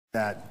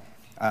that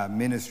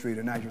ministry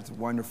tonight. There's a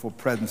wonderful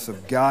presence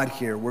of God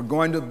here. We're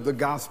going to the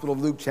Gospel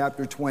of Luke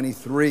chapter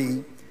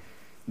 23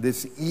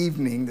 this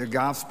evening. The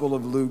Gospel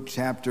of Luke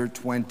chapter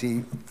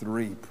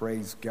 23.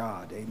 Praise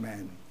God.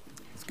 Amen.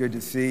 It's good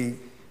to see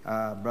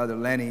Brother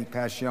Lenny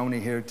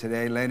Passione here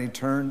today. Lenny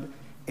turned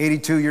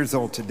 82 years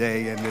old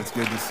today, and it's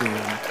good to see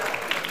him.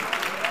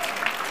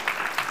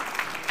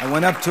 I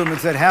went up to him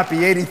and said,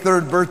 "Happy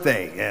 83rd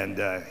birthday,"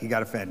 and he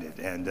got offended.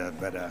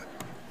 But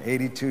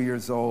 82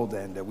 years old,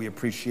 and we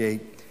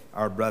appreciate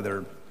our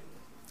brother,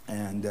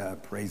 and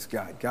praise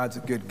God. God's a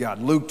good God.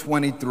 Luke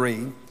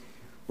 23,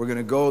 we're going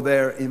to go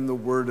there in the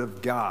Word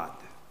of God.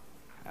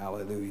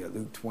 Hallelujah,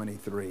 Luke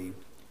 23.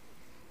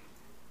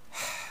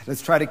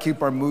 Let's try to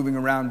keep our moving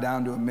around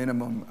down to a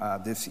minimum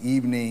this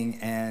evening,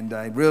 and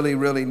I really,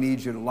 really need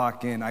you to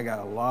lock in. I got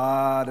a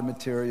lot of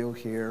material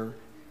here,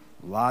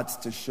 lots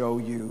to show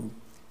you.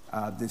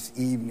 This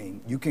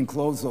evening. You can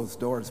close those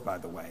doors, by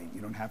the way.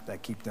 You don't have to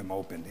keep them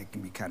open. It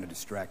can be kind of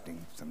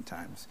distracting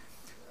sometimes.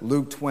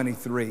 Luke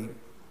 23.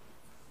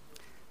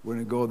 We're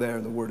going to go there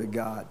in the Word of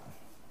God.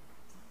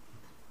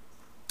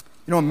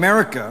 You know,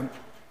 America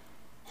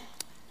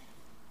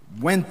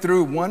went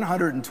through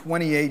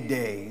 128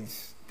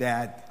 days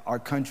that our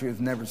country has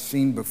never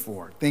seen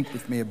before. Think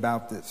with me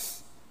about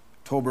this.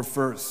 October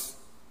 1st.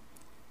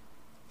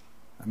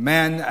 A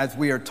man, as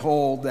we are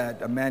told,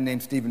 that a man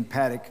named Stephen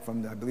Paddock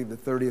from, I believe, the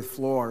 30th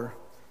floor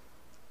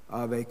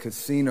of a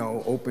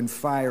casino opened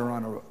fire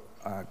on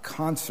a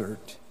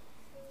concert,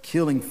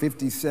 killing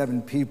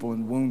 57 people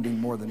and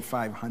wounding more than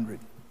 500.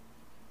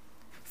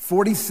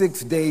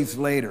 46 days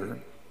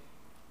later,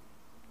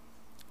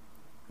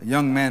 a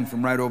young man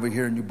from right over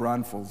here in New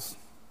Braunfels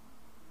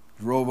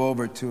drove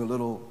over to a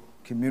little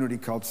community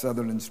called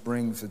Sutherland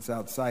Springs. It's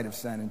outside of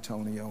San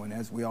Antonio, and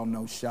as we all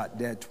know, shot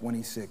dead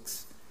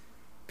 26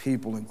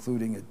 people,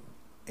 including an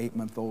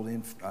 8-month-old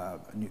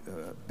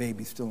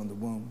baby still in the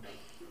womb.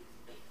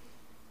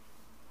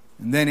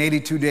 And then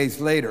 82 days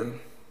later,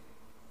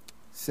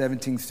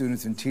 17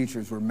 students and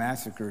teachers were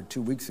massacred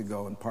 2 weeks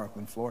ago in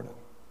Parkland, Florida.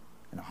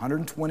 In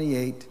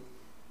 128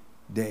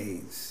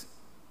 days.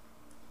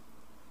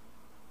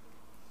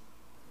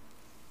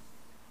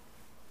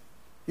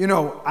 You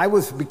know, I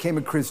became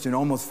a Christian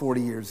almost 40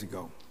 years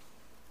ago.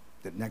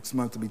 That next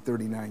month will be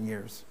 39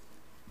 years.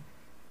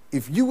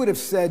 If you would have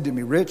said to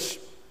me, "Rich,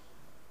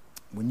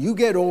 when you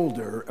get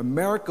older,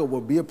 America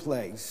will be a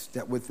place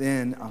that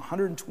within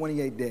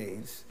 128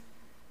 days,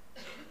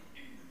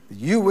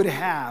 you would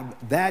have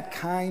that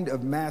kind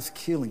of mass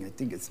killing." I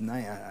think it's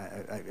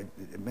I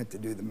meant to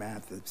do the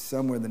math. It's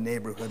somewhere in the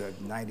neighborhood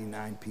of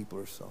 99 people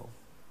or so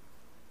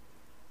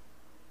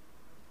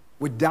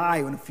would die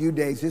in a few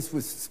days. This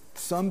was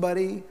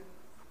somebody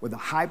with a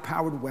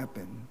high-powered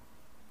weapon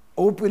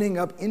opening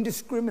up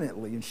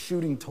indiscriminately and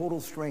shooting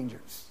total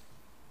strangers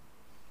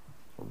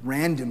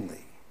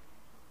randomly.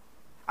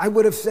 I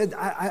would have said,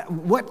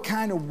 what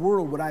kind of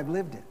world would I have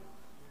lived in?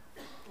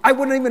 I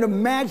wouldn't even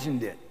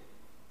imagined it.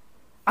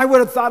 I would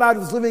have thought I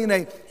was living in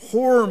a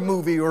horror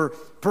movie, or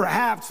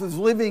perhaps was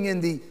living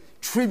in the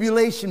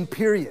tribulation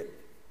period.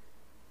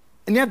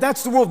 And yet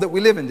that's the world that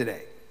we live in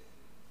today.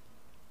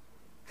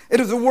 It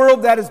is a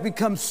world that has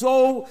become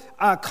so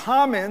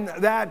common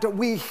that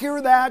we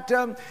hear that,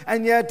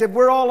 and yet, if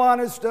we're all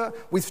honest,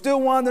 we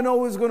still want to know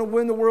who's going to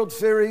win the World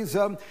Series,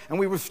 and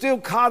we were still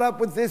caught up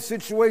with this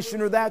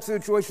situation or that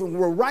situation.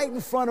 We're right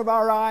in front of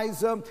our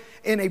eyes.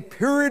 In a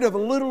period of a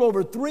little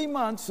over 3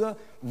 months,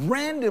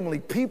 randomly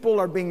people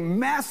are being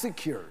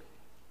massacred.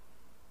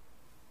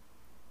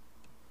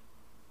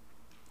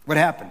 What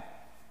happened?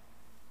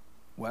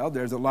 Well,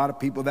 there's a lot of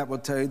people that will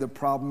tell you the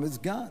problem is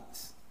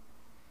guns.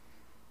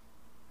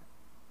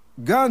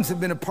 Guns have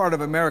been a part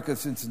of America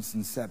since its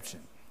inception.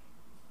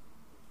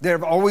 There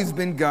have always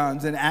been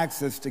guns, and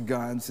access to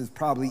guns is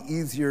probably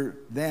easier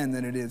then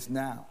than it is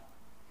now.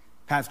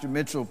 Pastor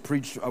Mitchell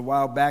preached a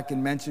while back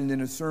and mentioned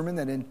in a sermon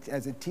that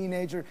as a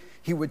teenager,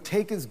 he would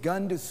take his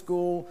gun to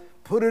school,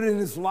 put it in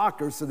his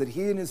locker so that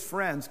he and his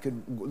friends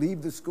could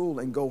leave the school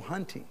and go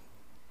hunting.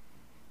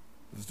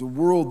 It's the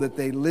world that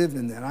they live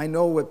in then. I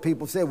know what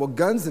people say, well,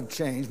 guns have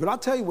changed, but I'll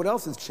tell you what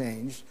else has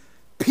changed.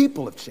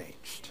 People have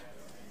changed.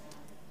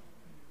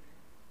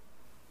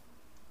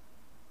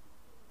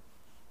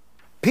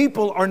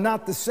 People are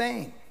not the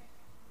same.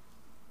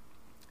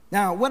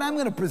 Now, what I'm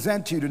going to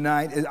present to you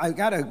tonight is, I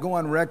got to go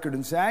on record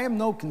and say, I am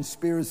no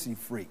conspiracy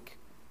freak.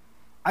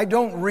 I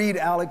don't read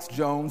Alex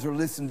Jones or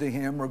listen to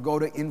him or go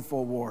to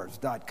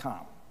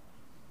Infowars.com.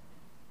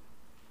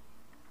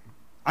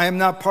 I am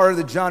not part of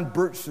the John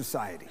Birch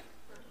Society.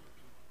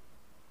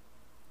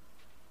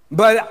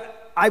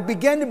 But I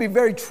began to be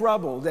very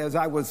troubled as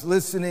I was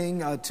listening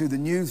to the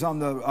news on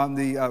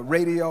the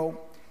radio.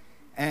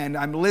 And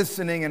I'm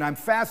listening, and I'm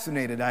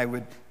fascinated. I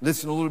would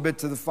listen a little bit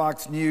to the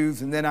Fox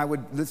News, and then I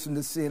would listen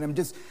to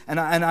CNN.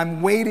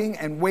 I'm waiting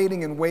and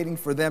waiting and waiting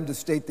for them to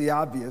state the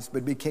obvious, but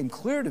it became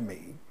clear to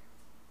me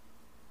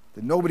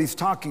that nobody's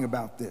talking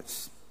about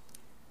this.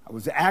 I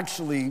was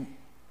actually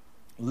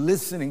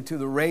listening to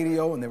the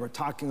radio, and they were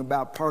talking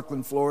about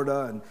Parkland,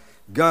 Florida, and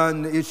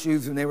gun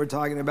issues, and they were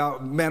talking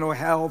about mental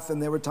health,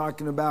 and they were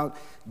talking about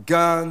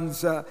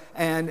guns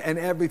and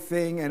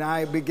everything. And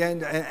I began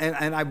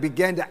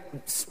to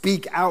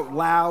speak out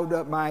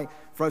loud my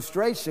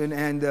frustration.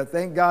 And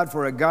thank God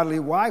for a godly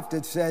wife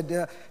that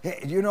said,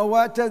 hey, you know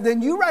what?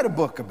 Then you write a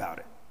book about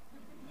it.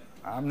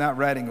 I'm not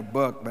writing a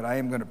book, but I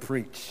am going to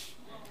preach.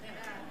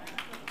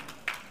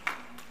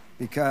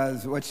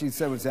 Because what she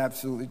said was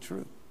absolutely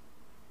true.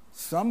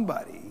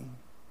 Somebody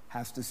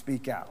has to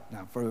speak out.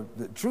 Now, for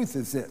the truth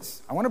is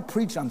this. I want to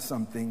preach on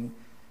something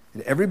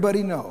that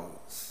everybody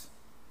knows,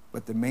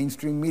 but the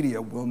mainstream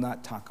media will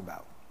not talk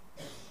about.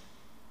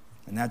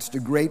 And that's the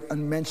great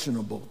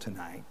unmentionable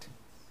tonight.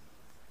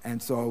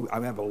 And so I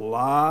have a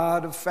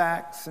lot of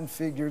facts and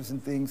figures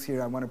and things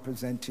here I want to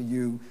present to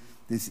you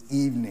this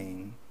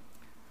evening.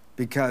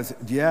 Because,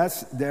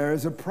 yes, there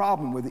is a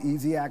problem with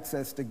easy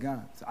access to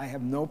guns. I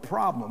have no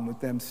problem with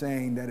them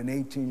saying that an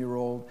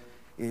 18-year-old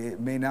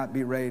may not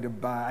be ready to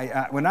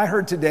buy. When I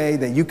heard today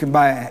that you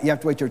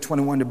have to wait till you're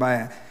 21 to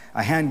buy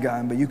a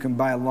handgun, but you can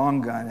buy a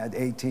long gun at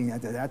 18, I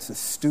thought that's the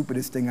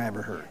stupidest thing I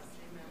ever heard.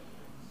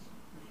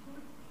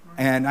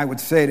 And I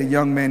would say to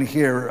young men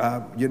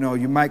here, you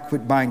might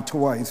quit buying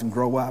toys and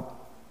grow up.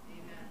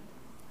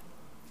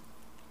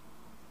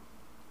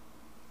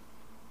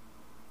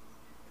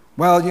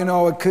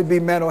 Well, it could be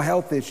mental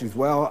health issues.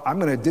 Well, I'm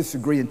going to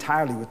disagree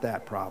entirely with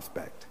that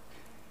prospect.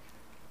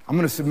 I'm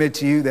going to submit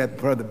to you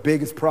that one of the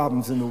biggest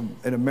problems in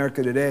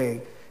America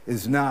today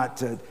is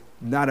not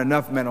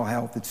enough mental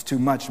health, it's too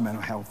much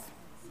mental health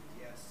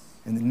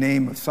in the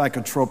name of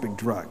psychotropic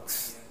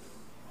drugs.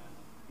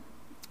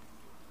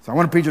 So I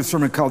want to preach a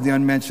sermon called The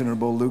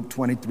Unmentionable, Luke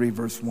 23,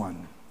 verse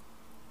 1.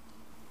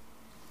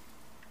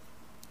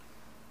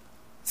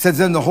 It says,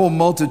 then the whole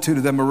multitude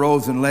of them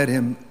arose and led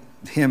him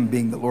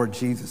being the Lord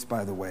Jesus,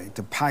 by the way,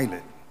 to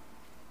Pilate.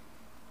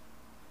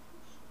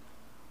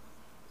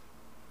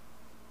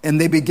 And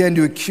they began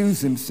to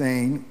accuse him,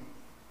 saying,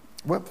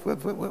 what,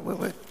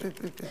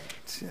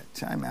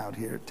 time out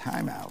here,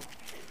 time out.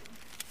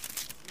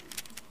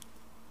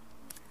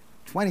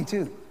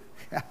 22.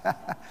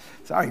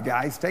 Sorry,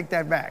 guys, take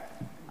that back.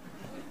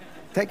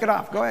 Take it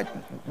off, go ahead,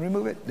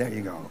 remove it. There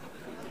you go.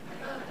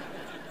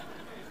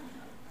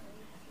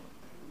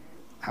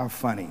 How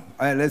funny.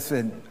 All right,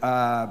 listen,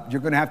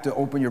 you're going to have to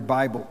open your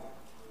Bible.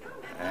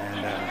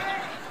 And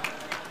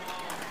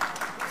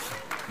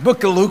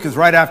book of Luke is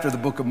right after the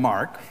book of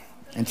Mark.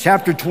 And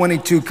chapter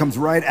 22 comes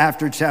right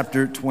after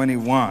chapter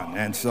 21.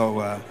 And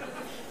so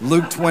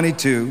Luke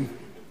 22,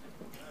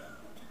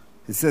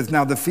 it says,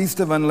 now the feast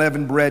of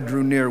unleavened bread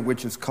drew near,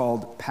 which is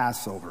called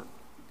Passover.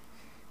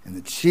 And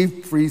the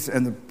chief priests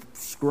and the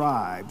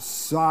scribes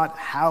sought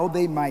how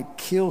they might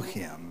kill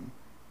him.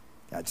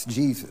 That's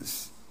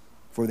Jesus.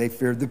 For they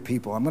feared the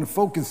people. I'm going to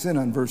focus in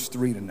on verse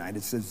 3 tonight.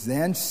 It says,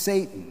 then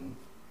Satan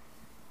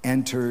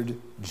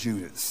entered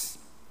Judas,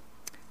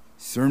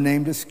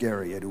 surnamed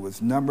Iscariot, who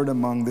was numbered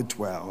among the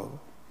 12.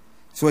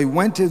 So he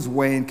went his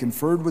way and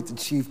conferred with the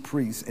chief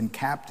priests and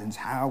captains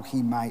how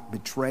he might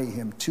betray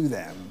him to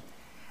them.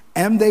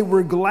 And they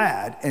were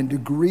glad and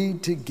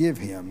agreed to give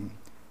him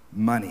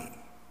money.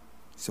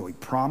 So he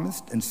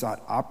promised and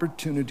sought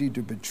opportunity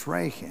to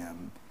betray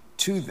him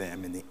to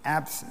them in the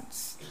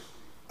absence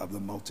of the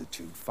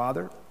multitude.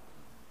 Father,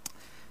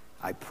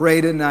 I pray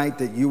tonight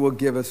that you will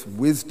give us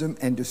wisdom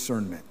and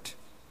discernment.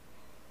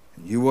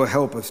 And you will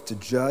help us to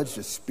judge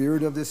the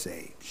spirit of this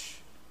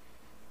age.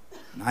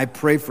 And I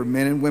pray for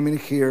men and women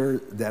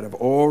here that have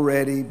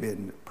already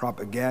been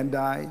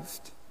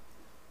propagandized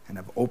and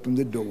have opened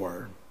the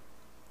door.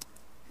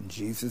 In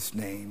Jesus'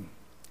 name,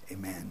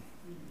 amen.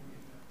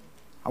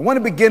 I want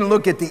to begin to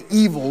look at the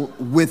evil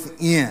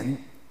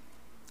within.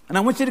 And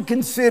I want you to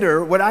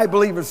consider what I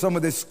believe are some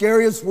of the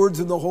scariest words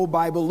in the whole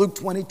Bible. Luke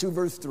 22,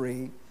 verse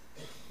 3.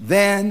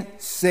 Then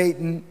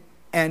Satan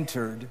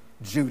entered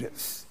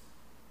Judas.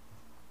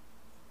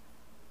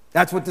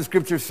 That's what the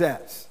scripture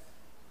says.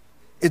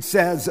 It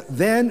says,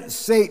 then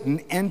Satan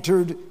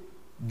entered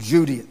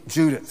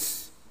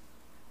Judas.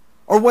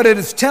 Or what it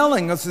is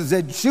telling us is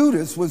that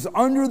Judas was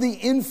under the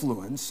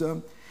influence,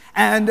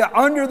 and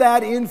under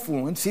that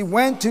influence, he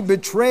went to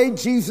betray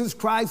Jesus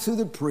Christ to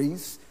the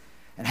priests.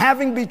 And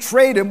having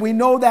betrayed him, we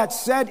know that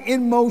set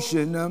in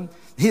motion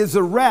his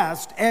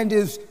arrest and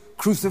his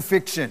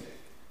crucifixion.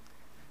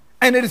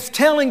 And it is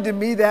telling to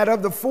me that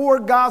of the four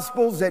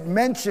Gospels that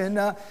mention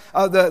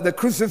the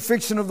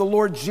crucifixion of the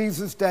Lord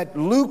Jesus, that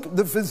Luke,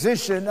 the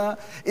physician,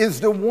 is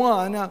the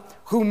one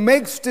who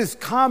makes this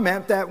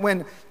comment that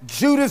when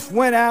Judas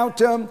went out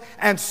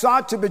and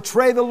sought to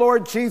betray the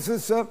Lord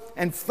Jesus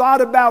and thought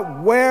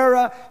about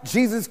where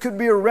Jesus could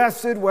be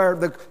arrested, where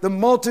the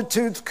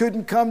multitudes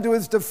couldn't come to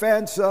his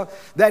defense,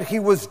 that he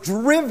was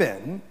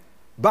driven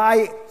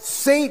by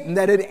Satan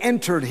that had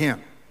entered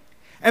him.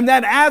 And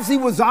that as he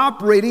was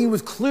operating, he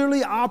was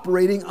clearly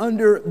operating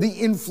under the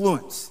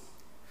influence.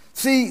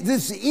 See,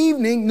 this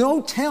evening,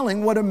 no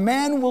telling what a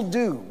man will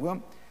do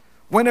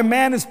when a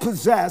man is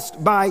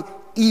possessed by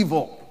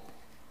evil.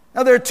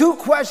 Now, there are two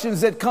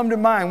questions that come to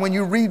mind when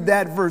you read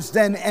that verse.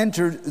 Then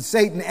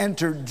Satan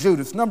entered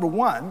Judas. Number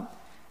one,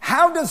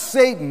 how does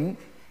Satan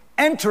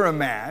enter a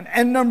man?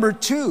 And number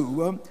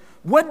two,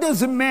 what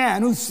does a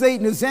man who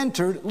Satan has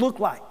entered look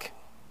like?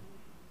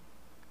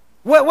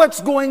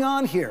 What's going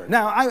on here?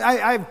 Now,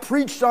 I've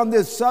preached on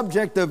this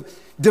subject of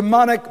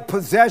demonic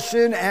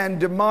possession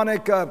and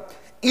demonic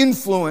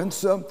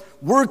influence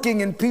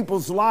working in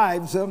people's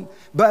lives,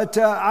 but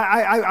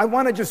I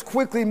want to just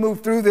quickly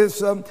move through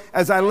this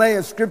as I lay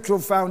a scriptural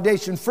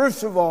foundation.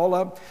 First of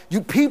all,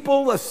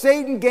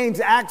 Satan gains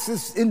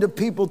access into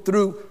people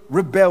through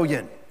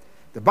rebellion.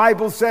 The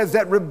Bible says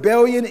that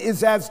rebellion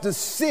is as the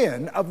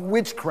sin of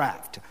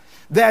witchcraft.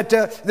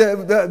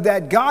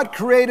 That God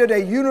created a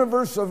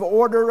universe of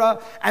order,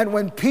 and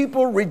when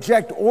people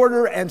reject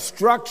order and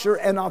structure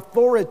and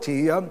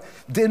authority,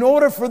 in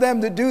order for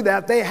them to do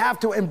that, they have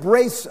to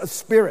embrace a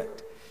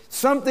spirit,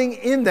 something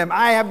in them.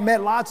 I have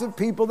met lots of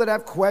people that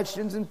have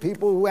questions and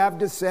people who have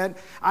dissent.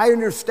 I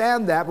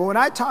understand that, but when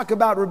I talk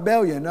about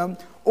rebellion,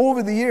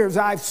 over the years,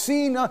 I've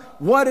seen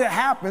what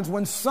happens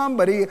when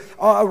somebody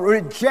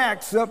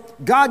rejects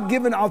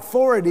God-given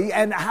authority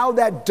and how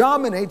that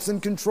dominates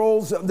and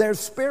controls their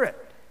spirit.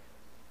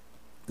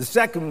 The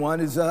second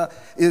one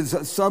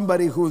is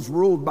somebody who is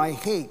ruled by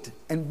hate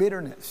and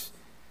bitterness.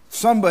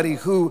 Somebody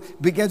who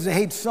begins to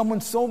hate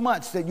someone so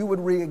much that you would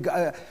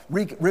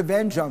wreak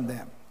revenge on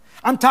them.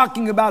 I'm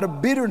talking about a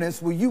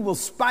bitterness where you will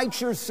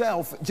spite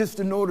yourself just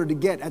in order to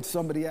get at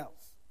somebody else.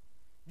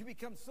 You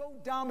become so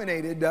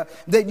dominated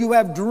that you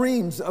have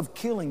dreams of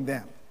killing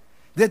them.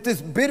 That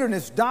this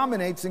bitterness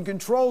dominates and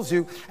controls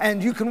you.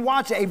 And you can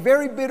watch a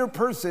very bitter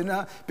person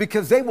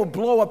because they will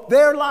blow up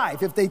their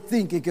life if they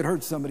think it could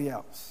hurt somebody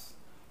else.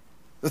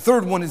 The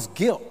third one is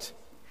guilt.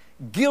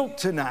 Guilt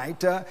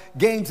tonight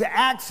gains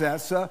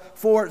access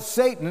for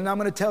Satan, and I'm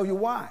going to tell you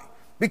why.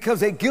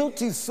 Because a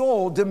guilty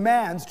soul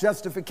demands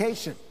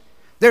justification.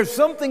 There's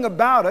something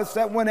about us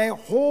that when a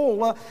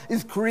hole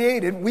is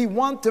created, we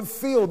want to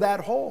fill that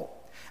hole.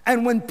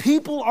 And when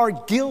people are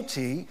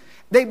guilty,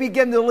 they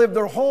begin to live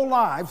their whole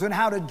lives on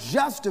how to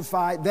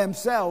justify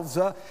themselves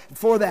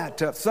for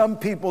that. Some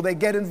people, they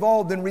get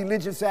involved in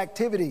religious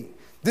activity.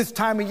 This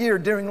time of year,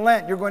 during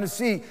Lent, you're going to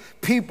see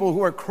people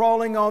who are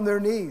crawling on their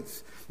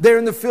knees. There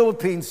in the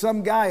Philippines,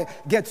 some guy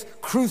gets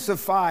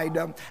crucified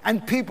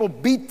and people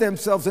beat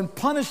themselves and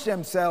punish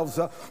themselves,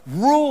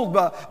 ruled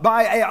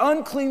by an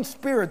unclean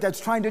spirit that's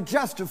trying to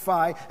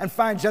justify and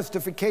find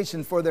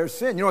justification for their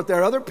sin. You know what?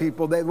 There are other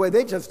people, the way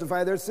they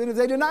justify their sin is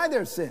they deny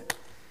their sin.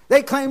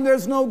 They claim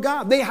there's no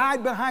God. They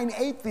hide behind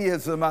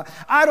atheism.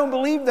 I don't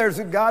believe there's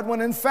a God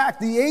when in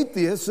fact the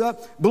atheist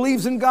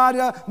believes in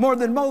God more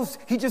than most.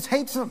 He just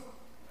hates him.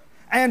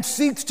 And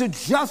seeks to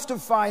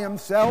justify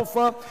himself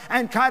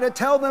and kind of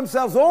tell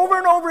themselves over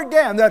and over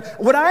again that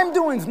what I'm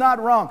doing is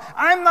not wrong.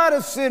 I'm not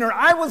a sinner.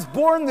 I was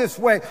born this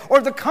way.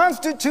 Or the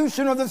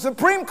Constitution or the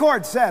Supreme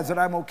Court says that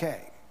I'm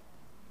okay.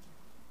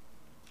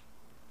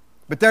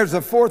 But there's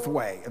a fourth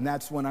way, and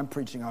that's what I'm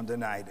preaching on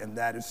tonight, and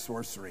that is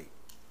sorcery.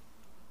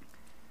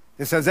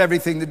 This has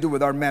everything to do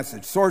with our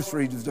message.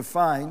 Sorcery is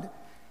defined.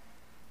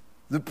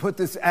 They put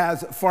this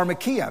as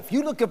pharmakia. If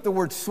you look up the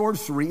word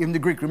sorcery in the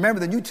Greek,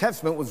 remember the New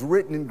Testament was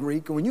written in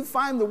Greek, and when you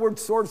find the word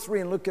sorcery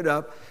and look it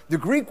up, the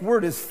Greek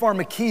word is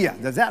pharmakia.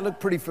 Does that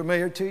look pretty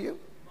familiar to you?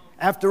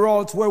 After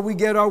all, it's where we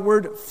get our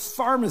word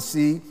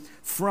pharmacy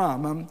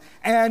from,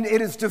 and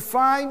it is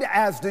defined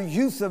as the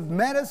use of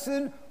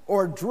medicine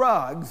or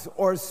drugs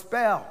or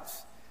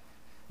spells.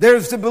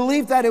 There's the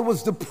belief that it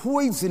was the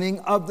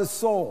poisoning of the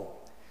soul.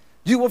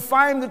 You will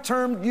find the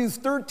term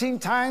used 13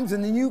 times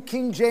in the New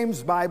King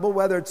James Bible,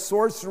 whether it's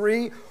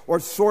sorcery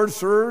or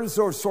sorcerers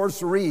or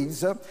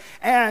sorceries,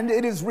 and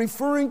it is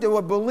referring to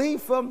a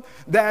belief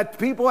that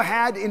people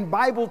had in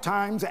Bible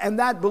times, and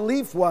that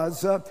belief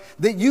was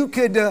that you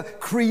could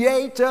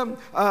create,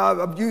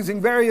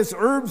 using various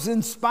herbs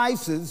and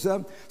spices,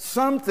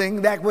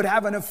 something that would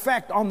have an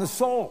effect on the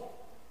soul.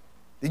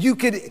 You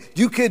could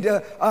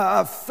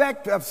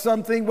affect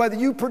something, whether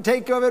you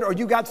partake of it or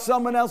you got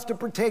someone else to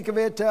partake of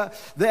it,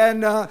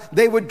 then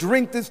they would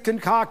drink this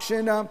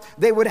concoction,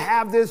 they would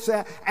have this,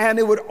 and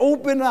it would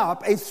open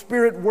up a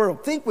spirit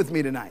world. Think with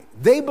me tonight.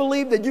 They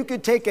believed that you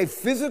could take a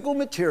physical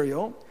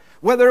material,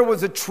 whether it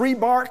was a tree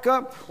bark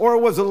or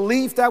it was a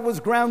leaf that was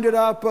grounded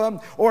up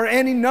or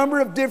any number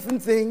of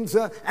different things,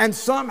 and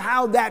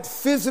somehow that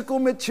physical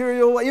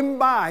material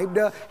imbibed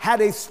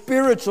had a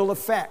spiritual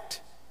effect.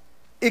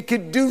 It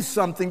could do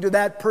something to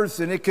that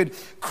person. It could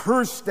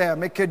curse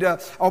them. It could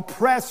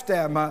oppress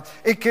them.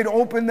 It could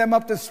open them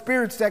up to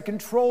spirits that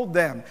controlled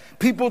them.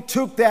 People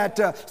took that,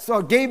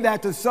 gave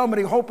that to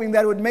somebody hoping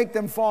that it would make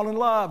them fall in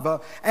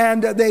love.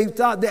 And they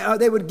thought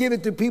they would give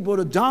it to people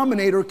to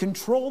dominate or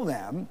control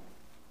them.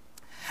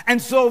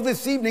 And so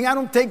this evening,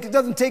 it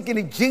doesn't take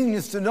any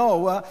genius to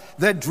know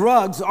that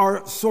drugs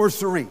are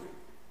sorcery.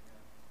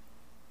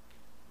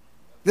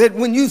 That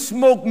when you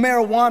smoke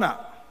marijuana,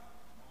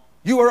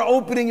 you are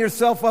opening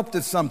yourself up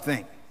to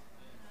something.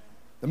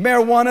 The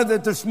marijuana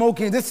that they're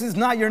smoking, this is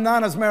not your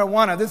Nana's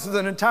marijuana. This is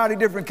an entirely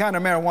different kind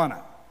of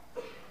marijuana.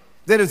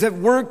 that is at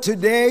work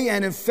today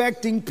and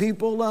affecting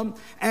people.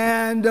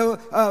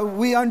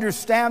 We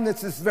understand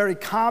this is very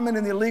common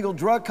in the illegal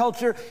drug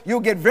culture. You'll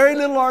get very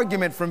little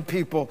argument from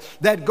people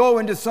that go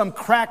into some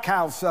crack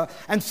house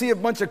and see a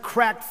bunch of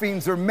crack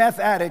fiends or meth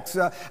addicts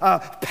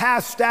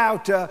passed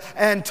out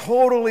and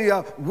totally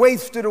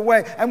wasted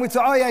away. And we say,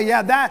 oh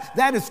yeah,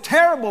 that is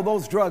terrible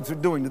those drugs are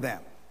doing to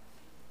them.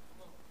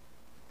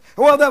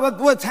 Well,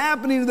 what's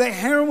happening to the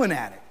heroin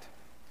addict?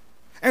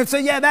 And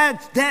say, yeah,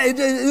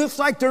 it looks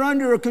like they're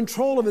under a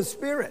control of a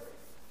spirit.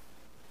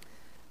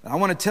 I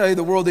want to tell you,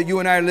 the world that you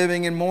and I are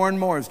living in more and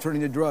more is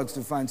turning to drugs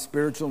to find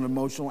spiritual and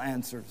emotional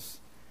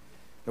answers.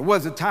 There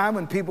was a time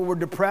when people were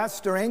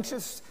depressed or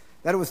anxious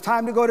that it was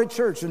time to go to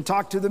church and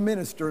talk to the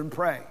minister and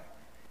pray.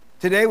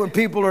 Today, when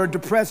people are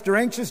depressed or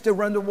anxious, they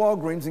run to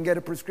Walgreens and get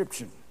a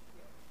prescription.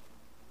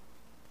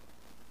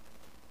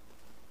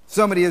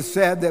 Somebody has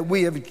said that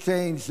we have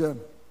changed,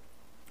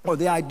 or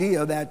the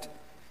idea that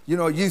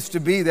it used to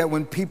be that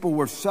when people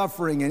were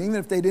suffering, and even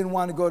if they didn't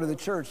want to go to the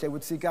church, they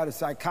would seek out a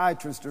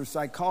psychiatrist or a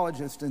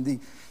psychologist. And the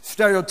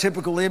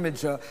stereotypical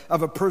image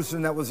of a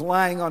person that was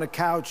lying on a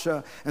couch,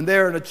 and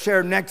there in a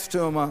chair next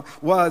to him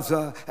was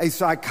a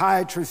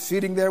psychiatrist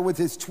sitting there with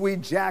his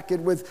tweed jacket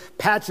with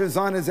patches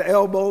on his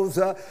elbows,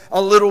 a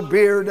little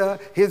beard,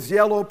 his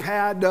yellow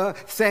pad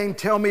saying,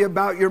 "Tell me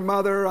about your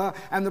mother,"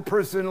 and the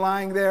person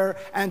lying there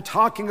and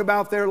talking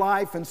about their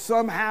life. And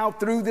somehow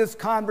through this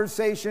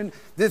conversation,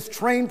 this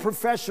trained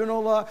professional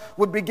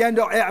would begin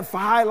to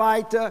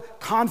highlight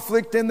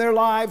conflict in their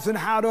lives and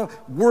how to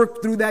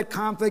work through that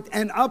conflict.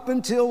 And up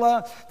until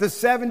the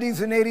 70s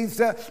and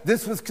 80s,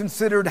 this was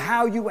considered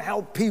how you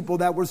help people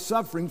that were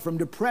suffering from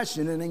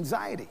depression and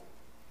anxiety.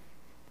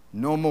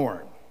 No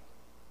more.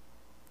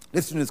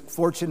 Listen to this.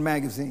 Fortune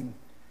magazine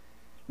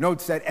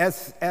notes that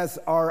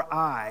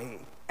SSRI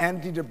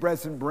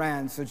antidepressant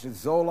brands such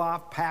as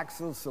Zoloft,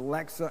 Paxil,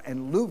 Celexa,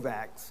 and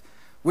Luvox,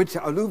 which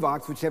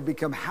have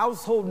become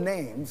household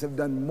names, have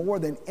done more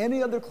than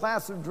any other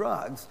class of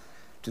drugs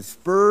to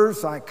spur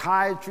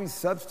psychiatry's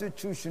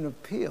substitution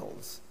of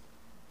pills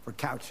for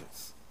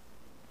couches.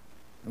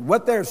 And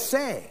what they're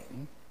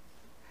saying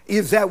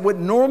is that what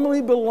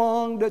normally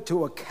belonged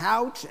to a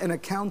couch and a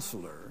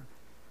counselor,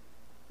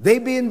 they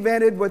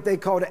invented what they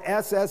called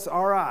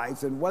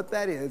SSRIs. And what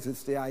that is,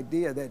 it's the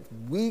idea that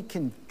we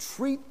can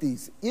treat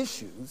these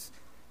issues,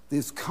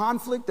 this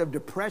conflict of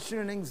depression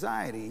and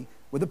anxiety,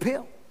 with a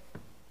pill.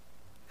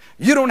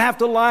 You don't have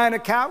to lie on a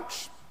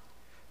couch.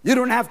 You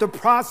don't have to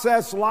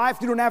process life.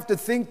 You don't have to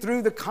think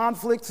through the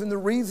conflicts and the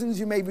reasons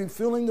you may be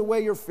feeling the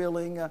way you're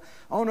feeling.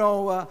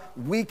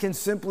 We can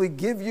simply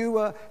give you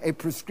a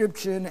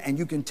prescription, and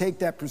you can take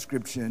that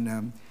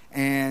prescription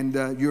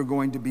and you're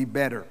going to be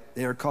better.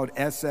 They are called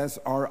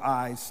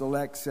SSRI,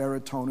 select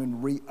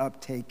serotonin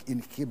reuptake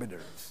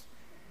inhibitors.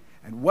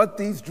 And what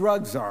these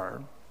drugs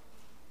are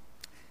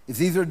is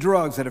these are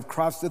drugs that have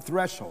crossed the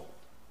threshold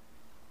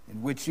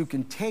in which you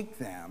can take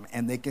them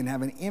and they can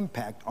have an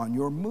impact on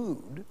your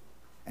mood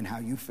and how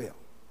you feel.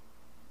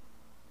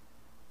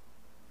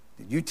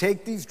 You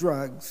take these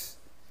drugs,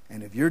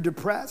 and if you're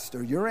depressed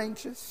or you're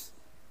anxious,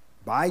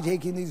 by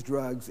taking these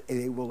drugs,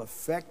 they will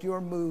affect your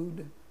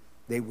mood.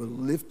 They will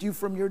lift you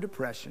from your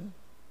depression.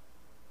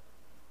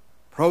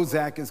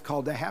 Prozac is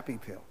called a happy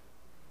pill.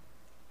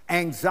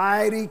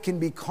 Anxiety can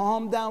be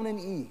calmed down and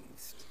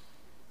eased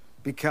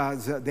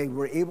because they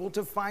were able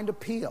to find a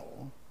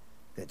pill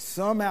that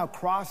somehow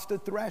crossed the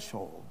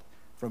threshold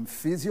from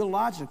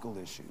physiological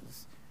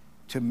issues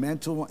to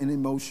mental and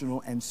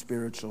emotional and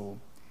spiritual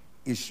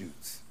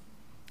issues.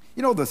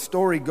 The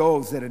story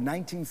goes that in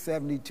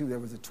 1972, there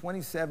was a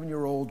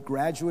 27-year-old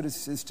graduate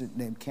assistant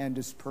named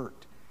Candace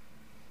Pert.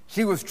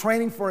 She was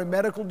training for a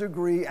medical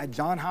degree at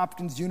Johns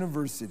Hopkins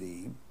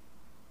University,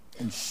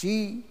 and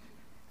she,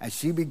 as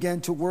she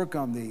began to work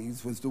on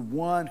these, was the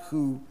one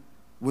who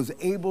was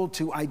able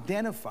to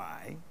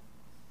identify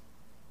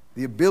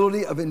the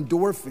ability of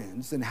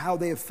endorphins and how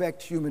they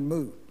affect human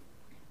mood.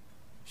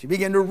 She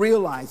began to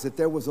realize that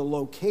there was a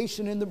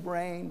location in the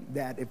brain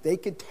that if they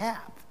could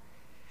tap,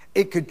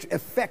 it could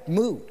affect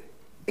mood.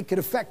 It could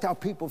affect how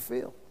people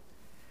feel.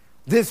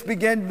 This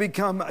began to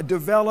become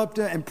developed,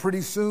 and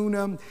pretty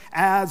soon,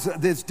 as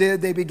this did,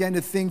 they began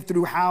to think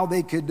through how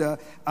they could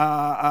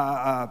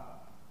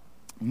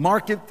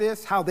market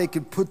this, how they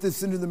could put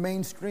this into the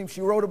mainstream.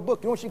 She wrote a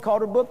book. You know what she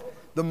called her book?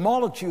 The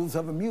Molecules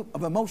of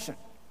Emotion.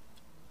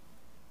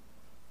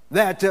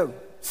 That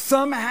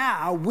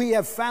somehow we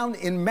have found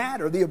in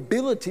matter the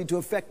ability to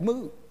affect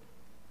mood.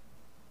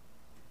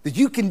 That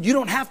you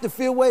don't have to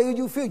feel the way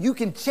you feel. You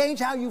can change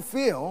how you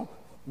feel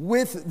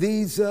with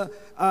these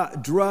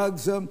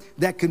drugs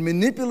that can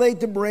manipulate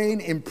the brain,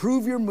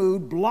 improve your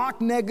mood, block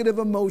negative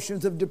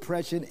emotions of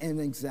depression and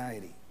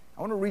anxiety.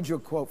 I want to read you a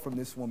quote from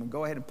this woman.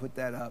 Go ahead and put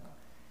that up.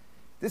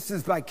 This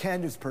is by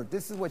Candace Pert.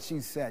 This is what she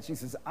said. She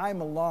says,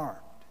 "I'm alarmed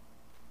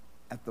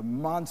at the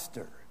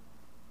monster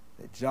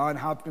that Johns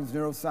Hopkins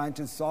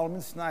neuroscientist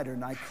Solomon Snyder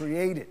and I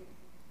created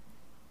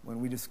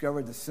when we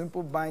discovered the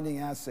simple binding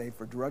assay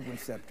for drug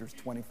receptors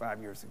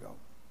 25 years ago."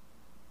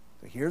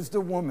 So here's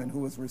the woman who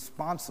was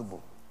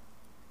responsible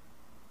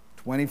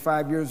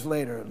 25 years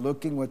later,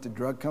 looking what the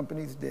drug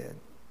companies did,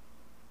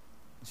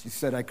 she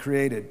said, I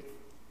created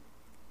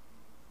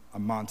a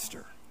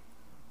monster.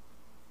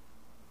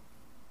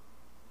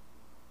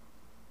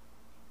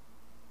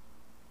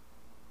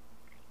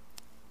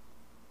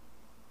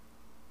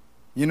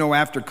 You know,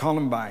 after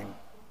Columbine,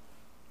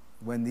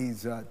 when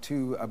these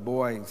two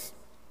boys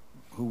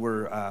who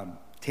were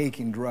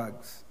taking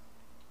drugs,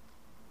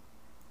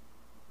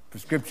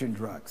 prescription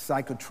drugs,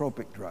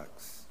 psychotropic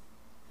drugs,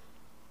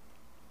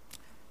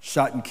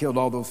 shot and killed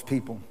all those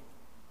people.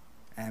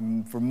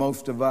 And for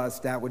most of us,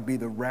 that would be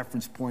the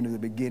reference point of the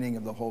beginning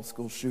of the whole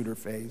school shooter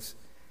phase.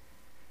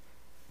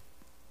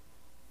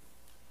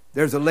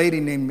 There's a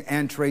lady named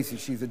Ann Tracy.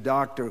 She's a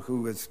doctor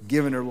who has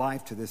given her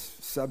life to this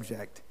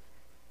subject.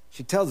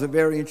 She tells a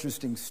very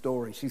interesting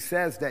story. She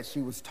says that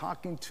she was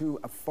talking to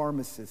a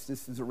pharmacist.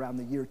 This is around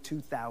the year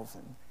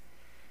 2000.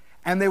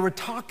 And they were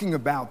talking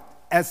about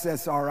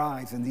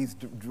SSRIs and these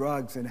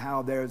drugs and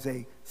how there's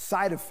a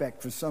side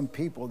effect for some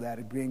people that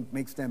it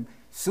makes them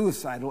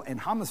suicidal and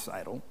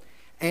homicidal.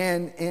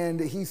 And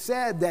he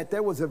said that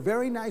there was a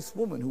very nice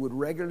woman who would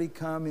regularly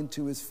come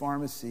into his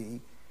pharmacy,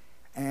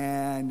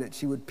 and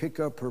she would pick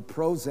up her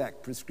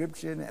Prozac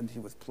prescription, and she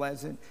was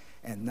pleasant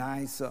and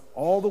nice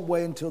all the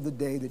way until the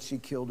day that she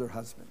killed her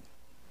husband.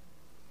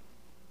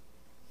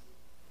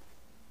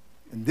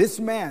 And this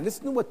man,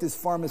 listen to what this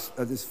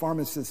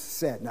pharmacist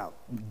said. Now,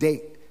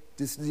 date.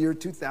 This is the year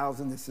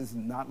 2000. This is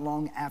not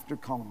long after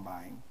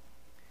Columbine.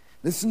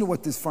 Listen to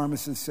what this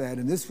pharmacist said,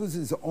 and this was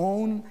his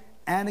own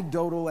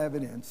anecdotal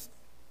evidence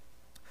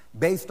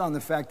based on the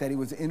fact that he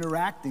was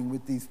interacting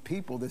with these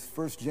people, this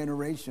first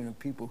generation of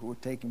people who were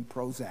taking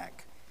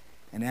Prozac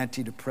and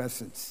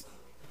antidepressants.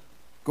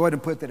 Go ahead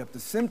and put that up. The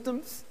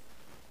symptoms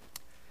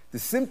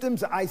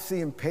I see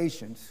in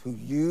patients who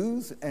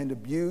use and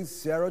abuse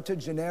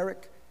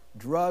serotonergic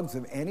drugs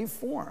of any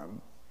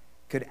form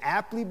could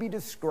aptly be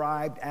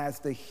described as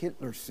the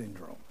Hitler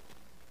syndrome.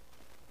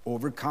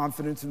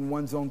 Overconfidence in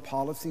one's own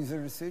policies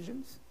or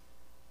decisions,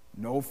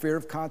 no fear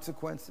of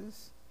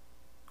consequences,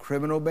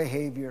 criminal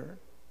behavior,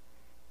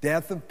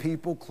 death of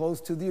people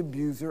close to the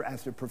abuser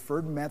as the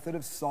preferred method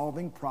of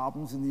solving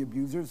problems in the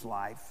abuser's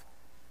life,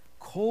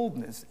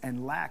 coldness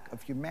and lack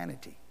of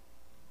humanity.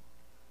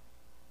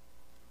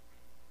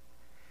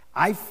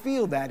 I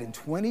feel that in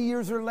 20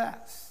 years or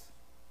less,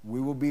 we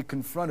will be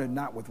confronted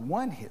not with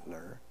one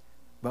Hitler,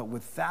 but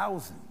with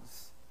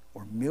thousands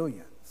or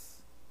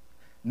millions.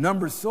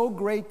 Numbers so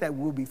great that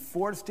we'll be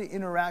forced to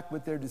interact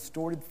with their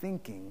distorted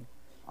thinking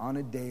on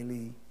a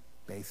daily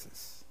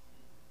basis.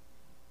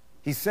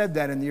 He said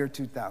that in the year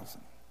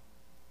 2000.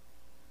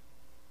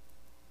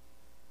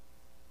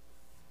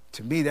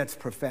 To me, that's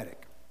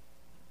prophetic,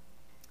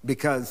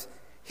 because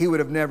he would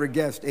have never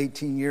guessed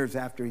 18 years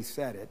after he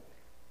said it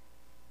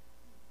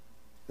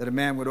that a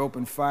man would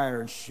open fire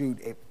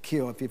and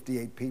kill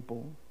 58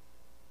 people.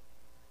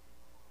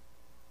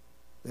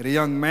 That a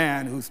young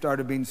man who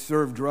started being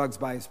served drugs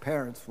by his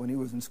parents when he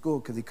was in school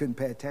because he couldn't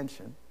pay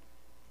attention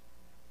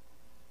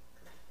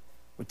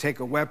would take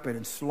a weapon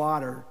and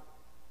slaughter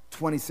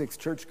 26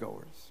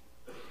 churchgoers.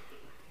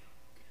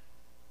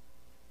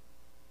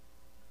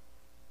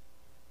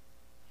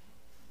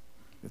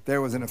 That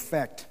there was an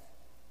effect.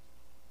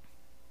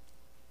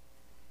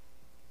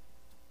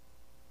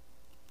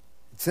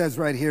 It says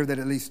right here that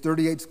at least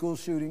 38 school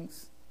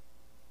shootings.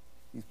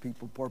 These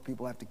people, poor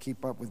people, have to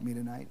keep up with me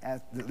tonight.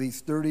 At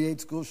least 38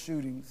 school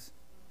shootings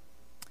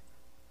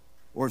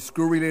or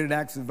school-related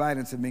acts of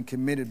violence have been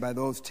committed by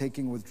those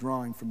taking or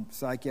withdrawing from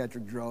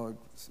psychiatric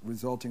drugs,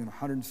 resulting in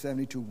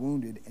 172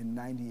 wounded and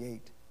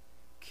 98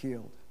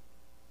 killed.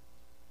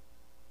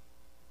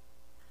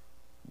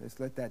 Let's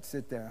let that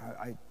sit there.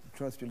 I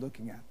trust you're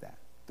looking at that.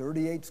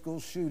 38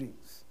 school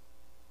shootings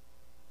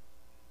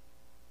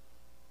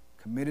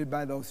committed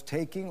by those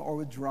taking or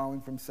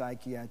withdrawing from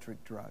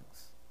psychiatric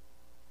drugs.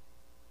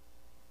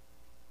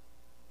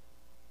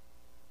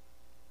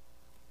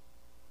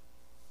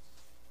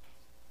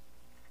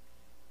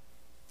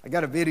 I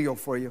got a video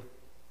for you.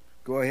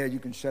 Go ahead, you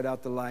can shut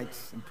out the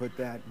lights and put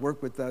that.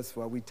 Work with us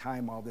while we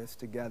time all this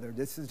together.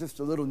 This is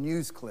just a little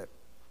news clip.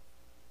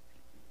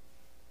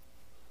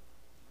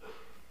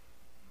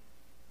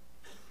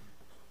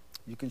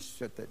 You can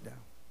shut that down.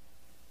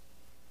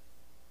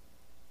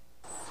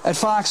 At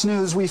Fox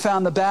News, we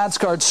found the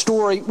Badscard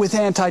story with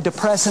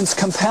antidepressants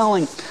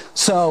compelling,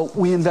 so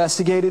we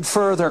investigated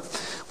further.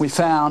 We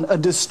found a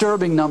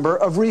disturbing number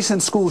of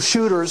recent school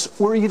shooters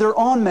were either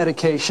on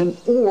medication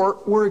or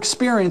were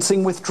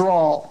experiencing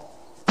withdrawal.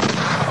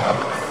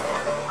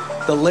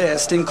 The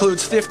list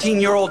includes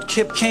 15-year-old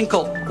Kip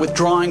Kinkle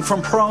withdrawing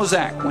from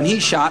Prozac when he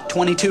shot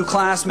 22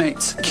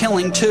 classmates,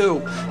 killing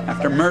 2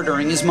 after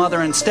murdering his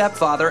mother and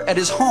stepfather at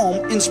his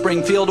home in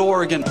Springfield,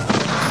 Oregon.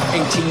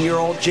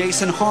 18-year-old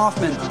Jason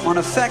Hoffman on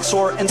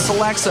Effexor and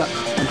Celexa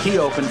when he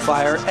opened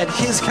fire at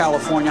his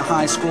California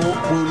high school,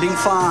 wounding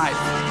 5.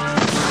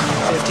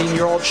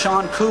 15-year-old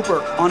Sean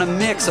Cooper on a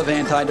mix of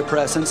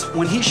antidepressants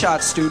when he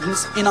shot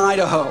students in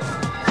Idaho.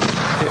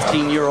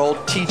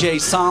 15-year-old T.J.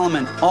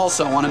 Solomon,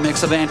 also on a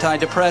mix of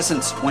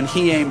antidepressants, when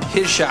he aimed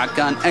his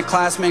shotgun at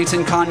classmates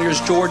in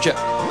Conyers, Georgia,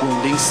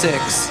 wounding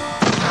 6.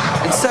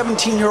 And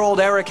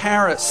 17-year-old Eric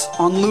Harris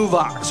on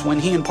Luvox,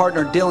 when he and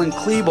partner Dylan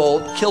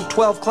Klebold killed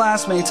 12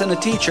 classmates and a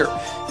teacher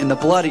in the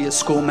bloodiest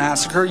school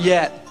massacre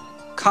yet,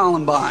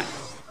 Columbine.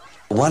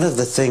 One of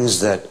the things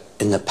that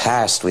in the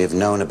past we have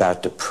known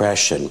about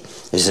depression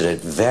is that it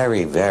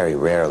very, very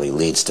rarely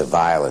leads to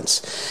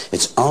violence.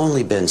 It's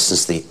only been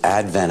since the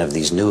advent of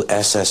these new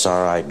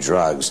SSRI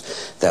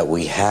drugs that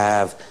we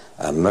have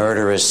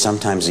murderers,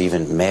 sometimes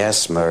even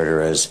mass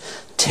murderers,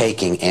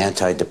 taking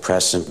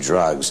antidepressant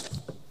drugs.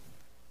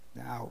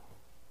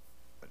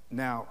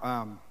 Now,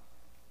 I'm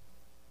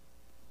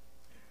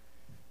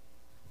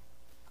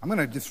going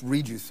to just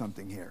read you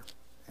something here.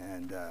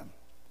 And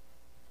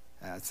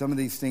some of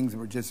these things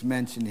were just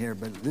mentioned here,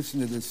 but listen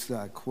to this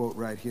quote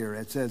right here.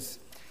 It says,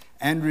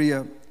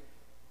 Andrea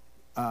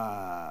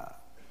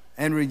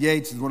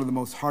Yates is one of the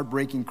most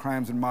heartbreaking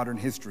crimes in modern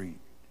history.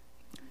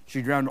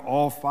 She drowned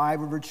all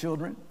 5 of her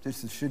children.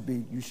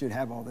 You should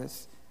have all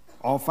this.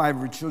 All 5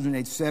 of her children,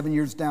 aged 7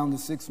 years down to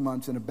 6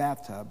 months, in a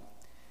bathtub.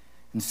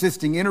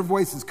 Insisting inner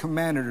voices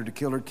commanded her to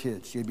kill her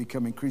kids. She had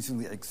become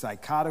increasingly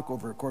psychotic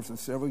over a course of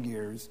several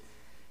years.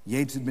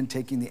 Yates had been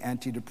taking the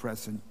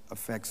antidepressant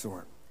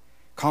Effexor.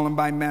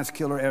 Columbine mass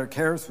killer Eric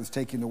Harris was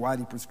taking the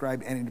widely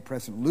prescribed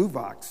antidepressant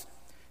Luvox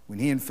when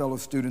he and fellow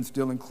students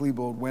Dylan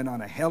Klebold went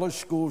on a hellish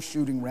school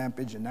shooting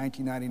rampage in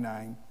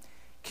 1999,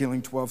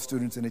 killing 12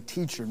 students and a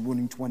teacher and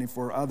wounding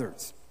 24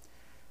 others.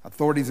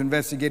 Authorities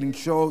investigating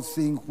Cho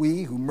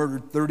Seung-Hui, who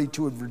murdered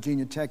 32 at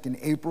Virginia Tech in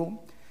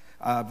April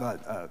of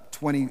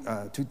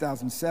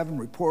 2007,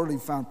 reportedly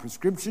found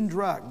prescription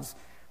drugs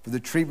for the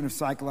treatment of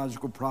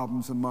psychological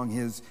problems among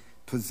his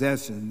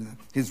possession.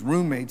 His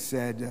roommate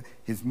said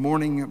his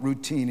morning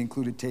routine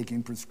included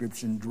taking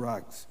prescription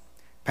drugs.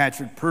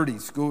 Patrick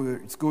Purdy's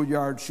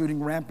schoolyard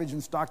shooting rampage in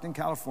Stockton,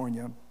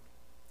 California,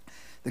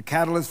 the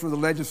catalyst for the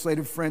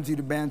legislative frenzy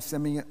to ban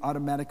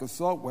semi-automatic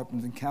assault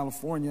weapons in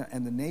California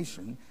and the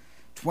nation.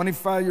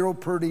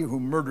 25-year-old Purdy, who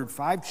murdered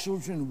 5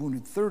 children and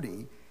wounded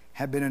 30,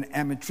 had been on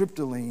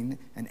amitriptyline,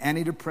 an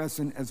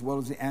antidepressant, as well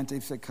as the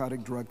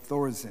antipsychotic drug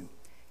Thorazine.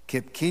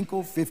 Kip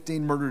Kinkle,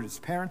 15, murdered his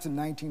parents in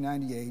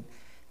 1998.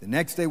 The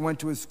next day went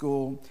to his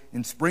school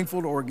in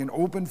Springfield, Oregon,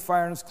 opened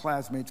fire on his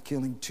classmates,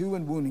 killing 2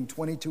 and wounding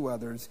 22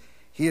 others.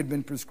 He had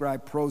been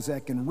prescribed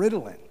Prozac and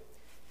Ritalin.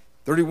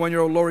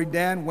 31-year-old Lori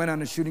Dan went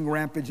on a shooting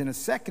rampage in a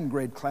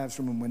second-grade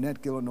classroom in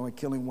Winnetka, Illinois,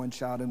 killing 1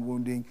 child and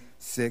wounding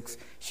 6.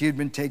 She had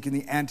been taking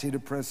the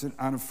antidepressant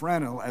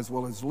Anafranil as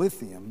well as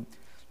lithium,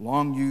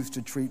 long used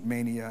to treat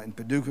mania. In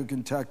Paducah,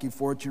 Kentucky,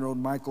 14-year-old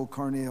Michael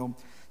Carneal,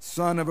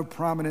 son of a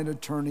prominent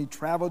attorney,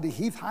 traveled to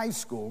Heath High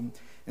School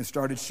and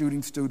started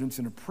shooting students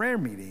in a prayer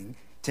meeting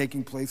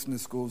taking place in the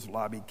school's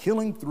lobby,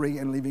 killing 3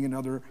 and leaving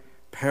another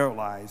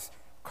paralyzed.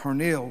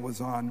 Carneal was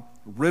on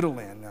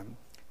Ritalin.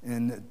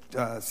 And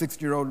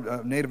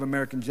 60-year-old Native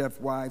American Jeff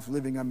Wise,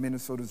 living on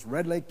Minnesota's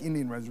Red Lake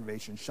Indian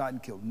Reservation, shot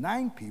and killed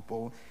 9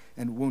 people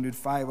and wounded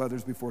 5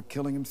 others before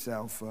killing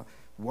himself.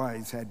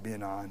 Wise had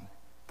been on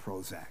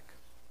Prozac.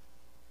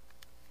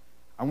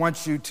 I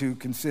want you to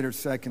consider,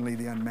 secondly,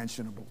 the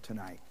unmentionable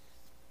tonight.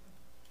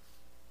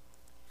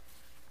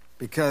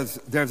 Because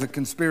there's a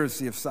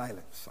conspiracy of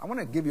silence. I want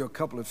to give you a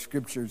couple of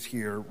scriptures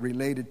here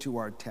related to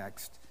our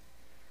text.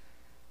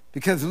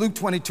 Because Luke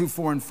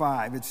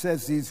 22:4-5, it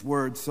says these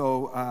words,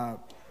 so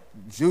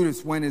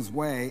Judas went his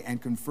way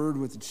and conferred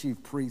with the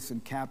chief priests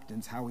and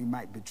captains how he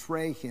might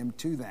betray him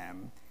to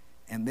them,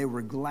 and they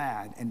were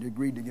glad and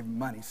agreed to give him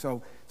money.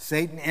 So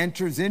Satan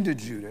enters into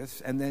Judas,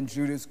 and then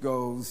Judas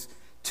goes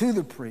to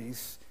the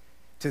priests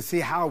to see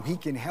how he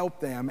can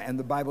help them, and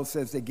the Bible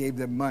says they gave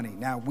them money.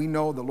 Now, we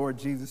know the Lord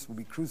Jesus will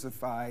be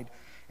crucified,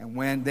 and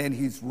when then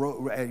he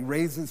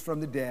raises from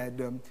the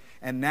dead,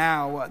 and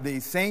now the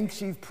same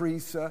chief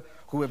priests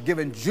who have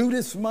given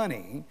Judas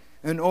money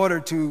in order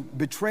to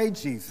betray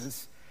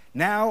Jesus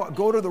now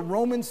go to the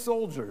Roman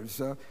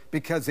soldiers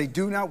because they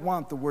do not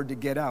want the word to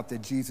get out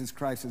that Jesus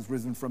Christ has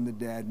risen from the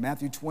dead.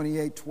 Matthew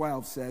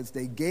 28:12 says,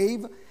 they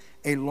gave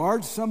a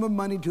large sum of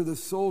money to the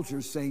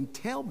soldiers, saying,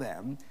 tell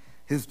them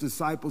his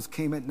disciples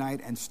came at night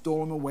and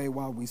stole him away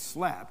while we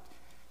slept.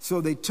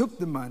 So they took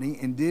the money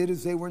and did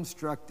as they were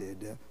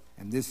instructed.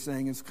 And this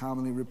saying is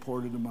commonly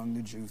reported among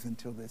the Jews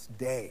until this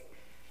day.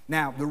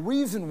 Now, the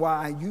reason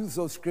why I use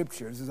those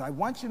scriptures is I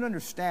want you to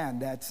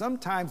understand that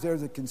sometimes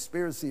there's a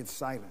conspiracy of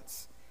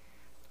silence.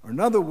 Or in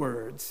other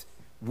words,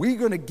 we're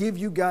going to give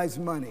you guys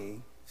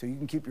money so you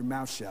can keep your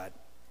mouth shut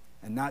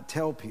and not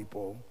tell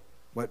people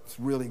what's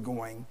really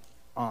going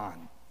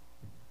on.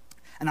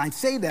 And I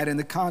say that in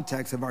the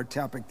context of our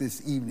topic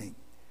this evening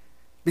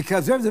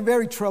because there's a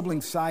very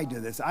troubling side to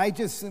this. I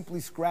just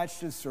simply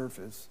scratched the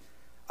surface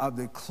of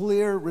the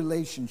clear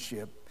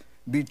relationship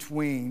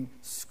between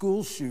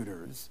school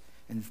shooters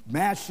and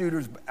mass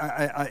shooters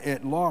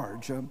in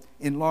large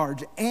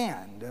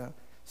and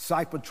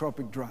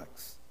psychotropic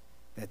drugs.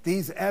 That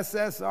these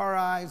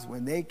SSRIs,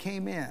 when they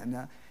came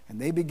in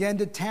and they began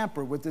to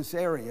tamper with this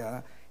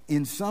area,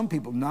 in some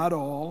people, not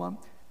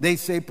all, They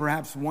say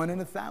perhaps 1 in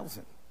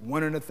 1,000.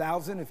 1 in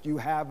 1,000 if you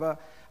have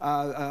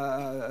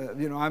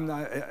I'm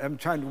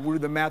trying to do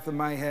the math in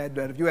my head,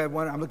 but if you have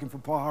one, I'm looking for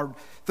Paul Hart,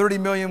 30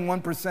 million,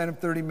 1% of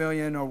 30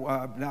 million,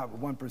 or not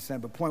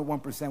 1%, but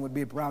 0.1% would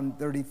be around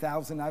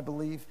 30,000, I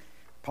believe.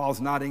 Paul's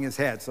nodding his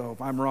head, so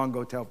if I'm wrong,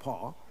 go tell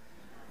Paul.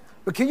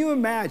 But can you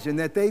imagine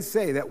that they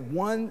say that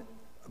 1%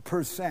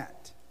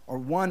 or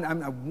one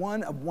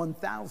of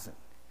 1,000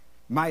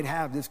 might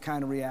have this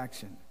kind of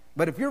reaction?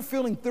 But if you're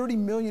filling 30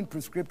 million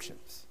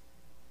prescriptions,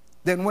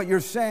 then what you're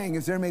saying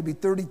is there may be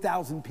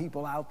 30,000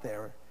 people out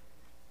there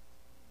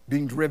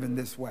being driven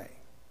this way.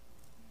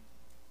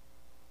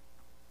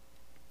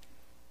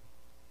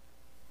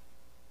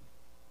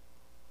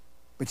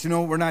 But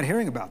we're not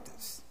hearing about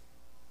this.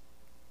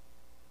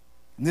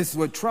 And this is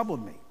what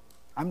troubled me.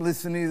 I'm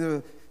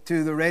listening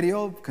to the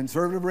radio,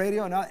 conservative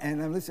radio, and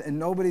I'm listening, and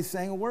nobody's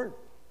saying a word.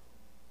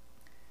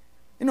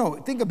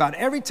 Think about it.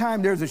 Every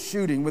time there's a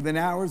shooting, within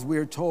hours we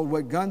are told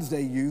what guns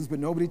they used, but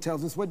nobody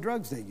tells us what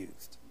drugs they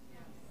used.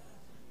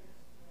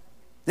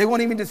 They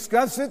won't even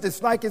discuss it.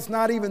 It's like it's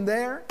not even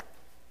there.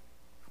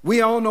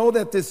 We all know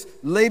that this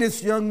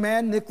latest young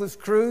man, Nicholas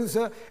Cruz,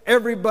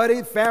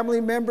 everybody,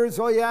 family members,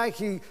 oh yeah,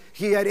 he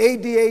had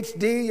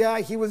ADHD, yeah,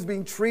 he was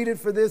being treated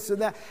for this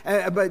and that,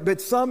 but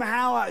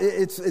somehow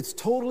it's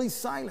totally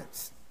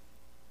silenced.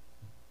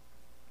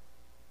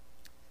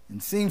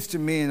 It seems to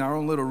me in our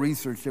own little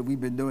research that we've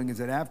been doing is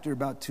that after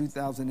about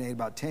 2008,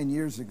 about 10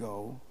 years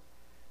ago,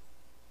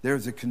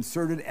 there's a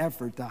concerted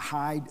effort to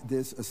hide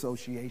this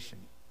association.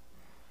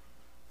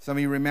 Some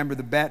of you remember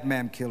the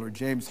Batman killer,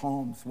 James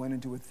Holmes, went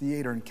into a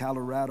theater in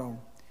Colorado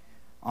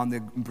on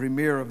the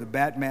premiere of the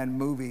Batman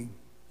movie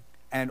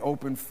and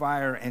opened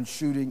fire and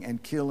shooting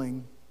and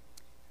killing.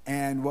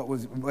 And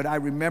what I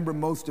remember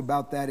most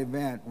about that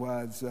event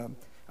was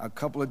a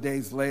couple of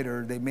days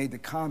later, they made the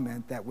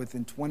comment that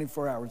within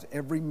 24 hours,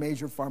 every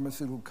major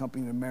pharmaceutical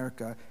company in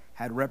America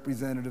had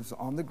representatives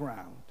on the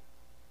ground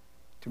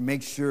to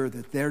make sure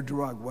that their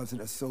drug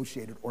wasn't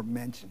associated or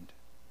mentioned.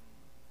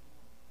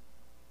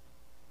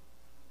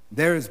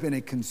 There has been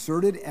a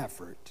concerted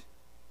effort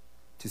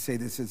to say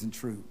this isn't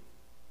true.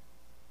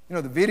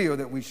 The video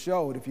that we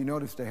showed, if you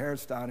notice the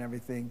hairstyle and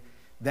everything,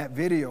 that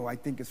video I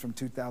think is from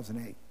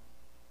 2008.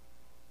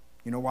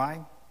 You know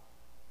why?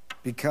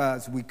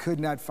 Because we could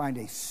not find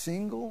a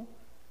single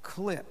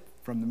clip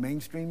from the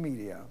mainstream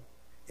media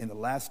in the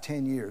last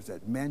 10 years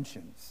that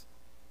mentions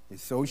the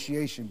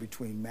association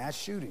between mass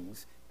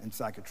shootings and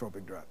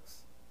psychotropic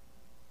drugs.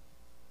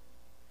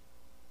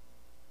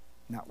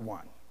 Not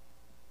one.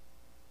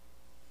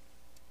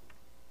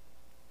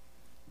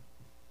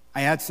 I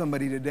had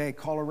somebody today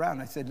call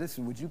around. I said,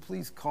 listen, would you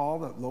please call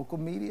the local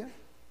media,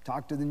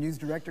 talk to the news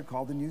director,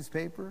 call the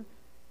newspaper,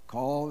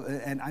 call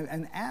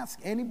and ask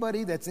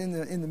anybody that's in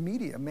the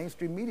media,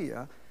 mainstream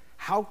media,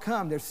 how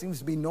come there seems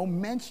to be no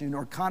mention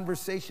or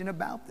conversation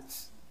about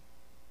this?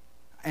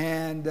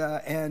 And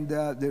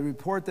the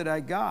report that I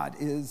got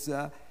is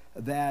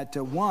that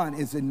one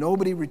is that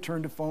nobody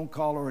returned a phone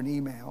call or an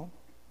email,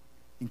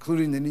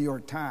 including the New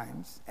York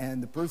Times,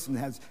 and the person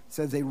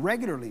says they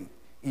regularly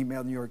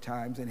email the New York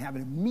Times and have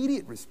an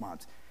immediate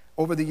response.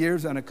 Over the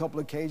years, on a couple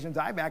of occasions,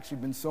 I've actually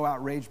been so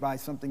outraged by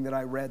something that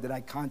I read that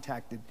I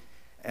contacted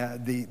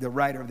the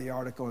writer of the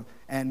article,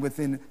 and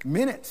within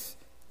minutes,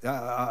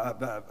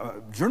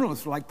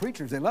 journalists are like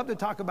preachers. They love to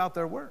talk about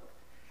their work.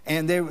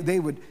 And they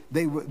would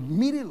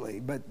immediately,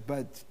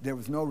 but there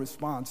was no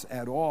response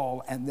at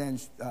all. And then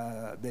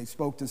they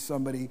spoke to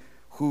somebody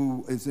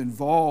who is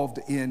involved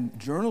in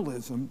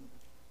journalism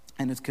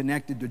and is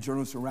connected to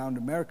journalists around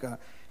America,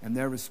 and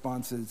their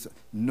response is,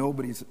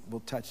 nobody will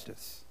touch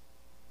this.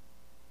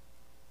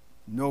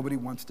 Nobody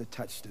wants to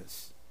touch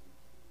this.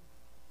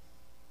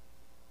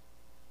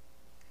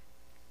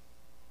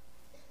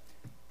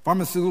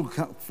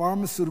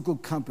 Pharmaceutical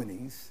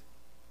companies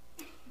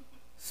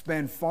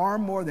spend far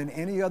more than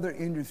any other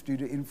industry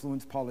to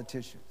influence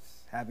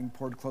politicians, having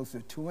poured close to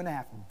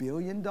 $2.5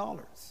 billion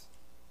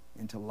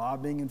into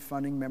lobbying and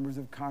funding members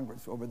of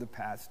Congress over the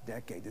past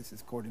decade. This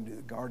is according to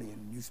the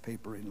Guardian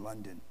newspaper in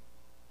London.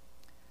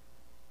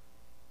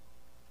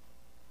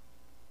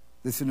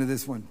 Listen to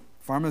this one.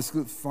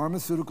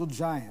 Pharmaceutical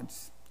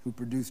giants who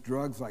produce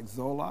drugs like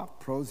Zoloft,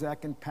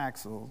 Prozac, and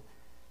Paxil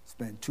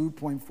spend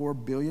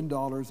 $2.4 billion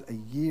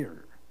a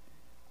year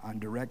on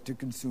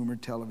direct-to-consumer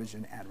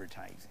television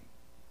advertising.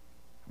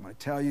 I'm going to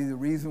tell you the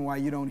reason why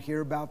you don't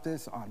hear about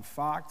this on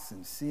Fox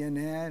and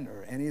CNN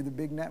or any of the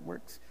big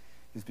networks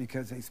is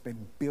because they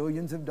spend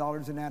billions of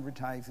dollars in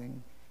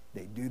advertising.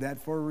 They do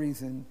that for a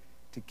reason,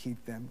 to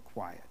keep them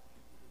quiet,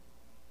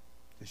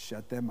 to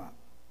shut them up.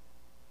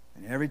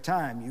 And every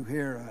time you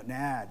hear an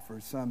ad for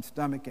some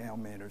stomach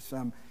ailment or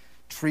some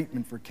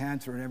treatment for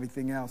cancer and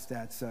everything else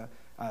that's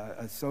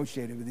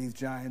associated with these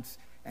giants,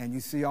 and you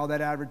see all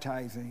that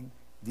advertising,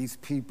 these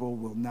people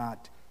will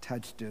not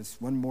touch this.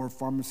 One more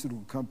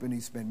pharmaceutical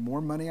company spend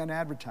more money on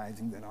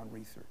advertising than on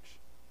research.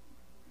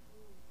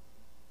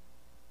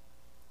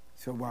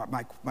 So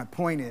my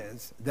point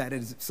is that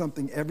it is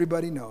something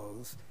everybody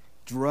knows.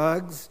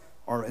 Drugs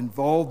are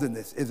involved in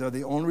this. Is there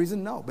the only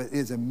reason? No, but it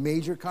is a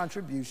major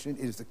contribution.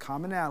 It is a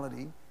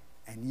commonality,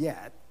 and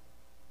yet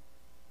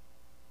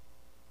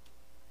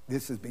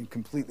this has been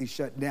completely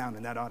shut down,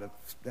 and that ought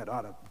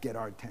to get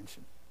our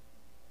attention.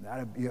 That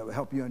ought to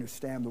help you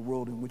understand the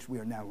world in which we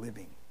are now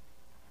living.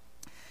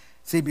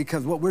 See,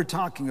 because what we're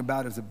talking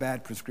about is a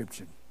bad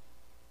prescription.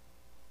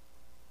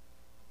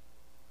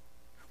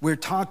 We're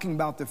talking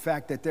about the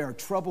fact that there are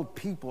troubled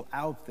people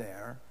out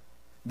there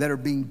that are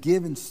being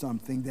given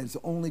something that is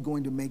only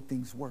going to make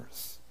things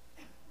worse.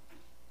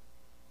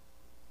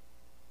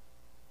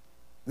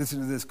 Listen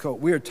to this quote.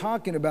 We are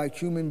talking about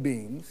human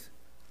beings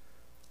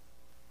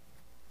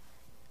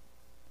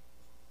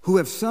who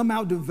have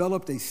somehow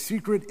developed a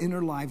secret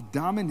inner life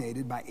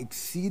dominated by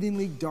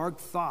exceedingly dark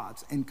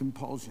thoughts and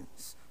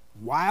compulsions,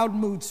 wild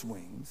mood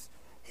swings,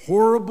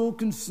 horrible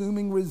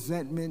consuming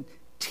resentment,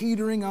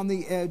 teetering on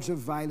the edge of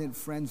violent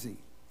frenzy,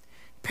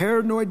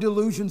 paranoid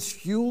delusions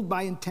fueled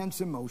by intense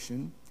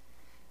emotion,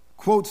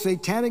 quote,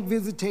 satanic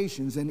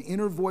visitations and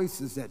inner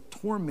voices that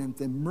torment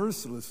them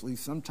mercilessly,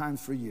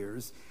 sometimes for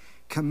years,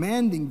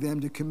 commanding them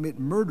to commit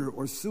murder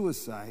or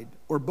suicide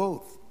or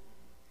both.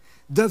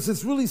 Does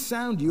this really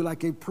sound to you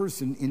like a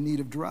person in need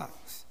of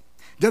drugs?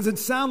 Does it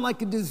sound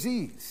like a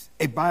disease,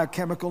 a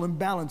biochemical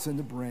imbalance in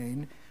the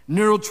brain,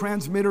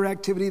 neurotransmitter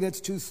activity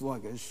that's too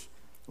sluggish?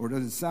 Or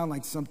does it sound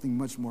like something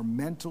much more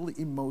mental,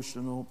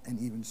 emotional,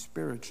 and even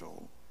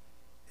spiritual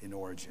in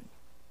origin?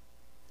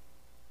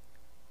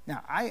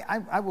 Now,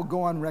 I will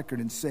go on record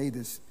and say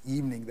this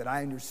evening that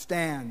I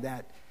understand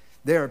that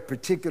there are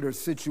particular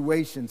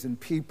situations and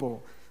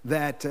people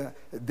that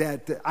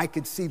I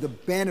could see the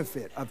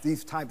benefit of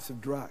these types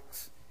of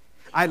drugs.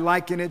 I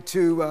liken it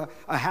to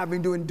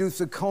having to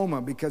induce a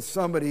coma because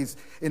somebody's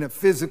in a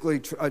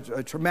physically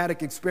a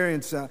traumatic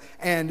experience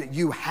and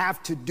you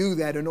have to do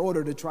that in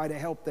order to try to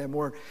help them.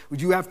 Or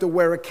you have to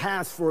wear a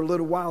cast for a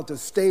little while to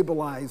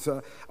stabilize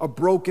a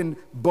broken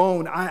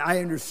bone. I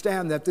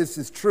understand that this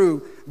is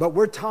true, but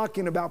we're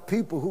talking about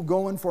people who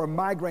go in for a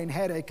migraine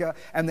headache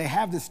and they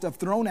have this stuff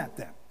thrown at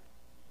them.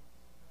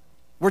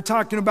 We're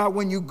talking about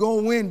when you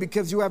go in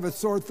because you have a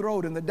sore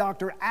throat and the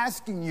doctor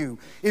asking you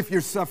if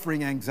you're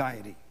suffering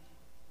anxiety.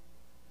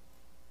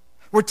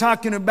 We're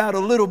talking about a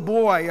little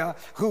boy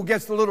who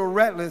gets a little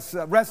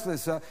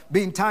restless,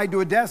 being tied to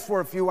a desk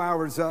for a few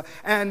hours,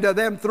 and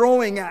them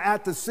throwing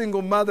at the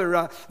single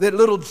mother that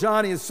little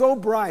Johnny is so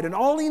bright, and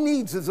all he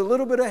needs is a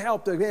little bit of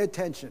help to pay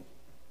attention.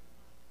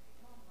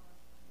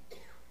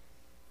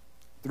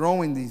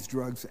 Throwing these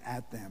drugs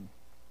at them.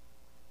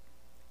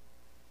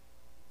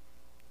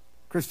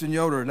 Christian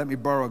Yoder let me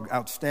borrow an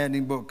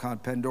outstanding book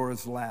called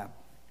Pandora's Lab.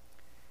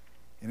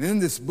 And in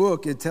this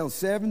book, it tells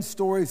 7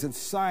 stories of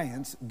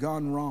science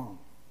gone wrong.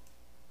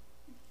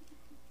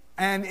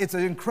 And it's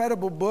an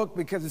incredible book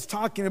because it's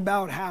talking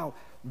about how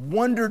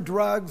wonder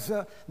drugs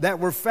that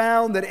were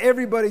found that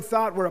everybody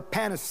thought were a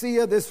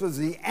panacea. This was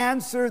the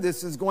answer.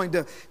 This is going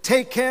to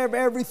take care of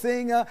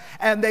everything.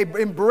 And they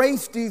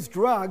embraced these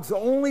drugs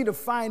only to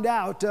find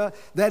out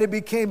that it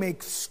became a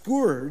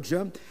scourge.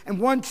 And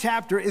one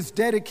chapter is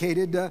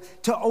dedicated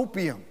to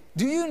opium.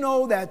 Do you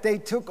know that they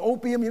took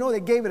opium? You know, they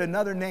gave it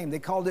another name. They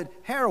called it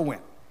heroin.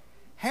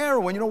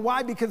 Heroin, you know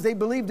why? Because they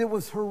believed it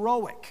was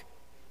heroic.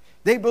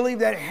 They believed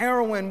that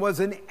heroin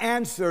was an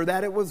answer,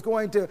 that it was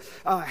going to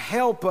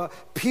help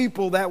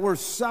people that were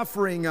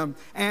suffering,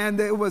 and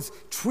it was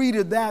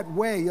treated that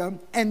way.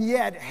 And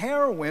yet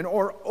heroin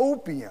or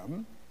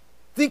opium,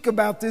 think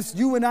about this,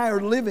 you and I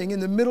are living in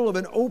the middle of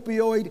an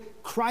opioid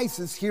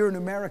crisis here in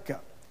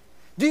America.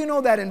 Do you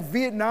know that in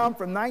Vietnam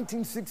from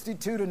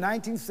 1962 to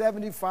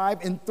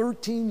 1975, in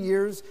 13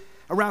 years,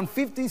 around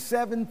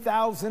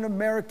 57,000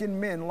 American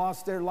men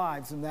lost their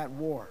lives in that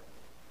war?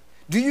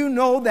 Do you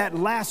know that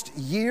last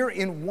year,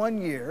 in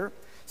 1 year,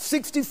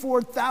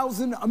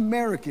 64,000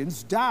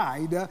 Americans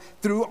died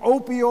through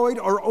opioid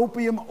or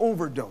opium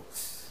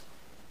overdose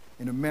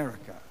in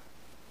America?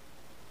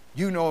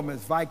 You know them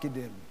as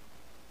Vicodin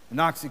and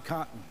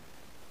OxyContin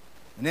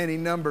and any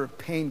number of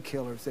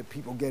painkillers that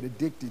people get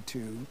addicted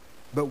to.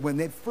 But when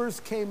they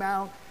first came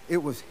out,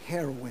 it was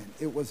heroin.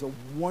 It was a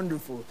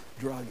wonderful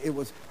drug. It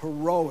was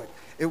heroic.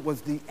 It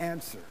was the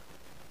answer.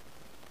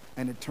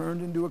 And it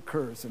turned into a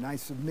curse. And I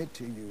submit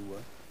to you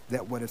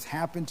that what has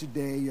happened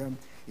today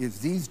is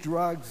these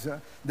drugs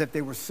that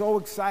they were so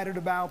excited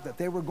about, that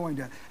they were going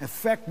to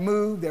affect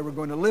mood, they were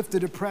going to lift the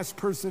depressed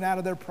person out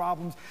of their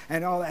problems,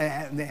 and all,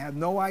 and they had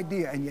no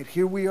idea. And yet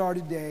here we are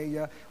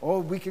today.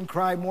 We can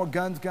cry more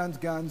guns, guns,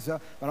 guns.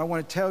 But I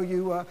want to tell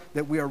you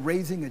that we are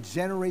raising a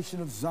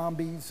generation of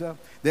zombies.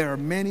 There are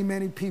many,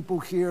 many people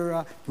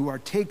here who are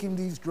taking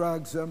these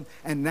drugs,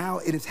 and now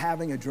it is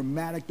having a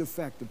dramatic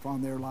effect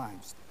upon their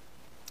lives.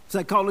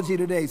 Psychology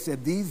Today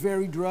said these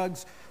very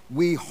drugs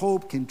we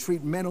hope can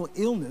treat mental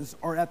illness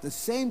are at the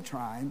same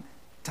time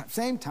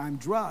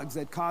drugs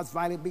that cause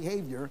violent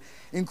behavior,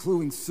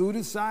 including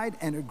suicide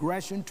and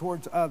aggression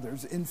towards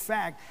others. In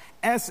fact,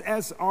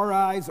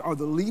 SSRIs are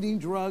the leading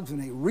drugs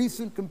in a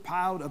recent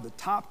compiled of the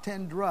top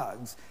 10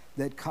 drugs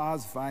that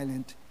cause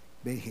violent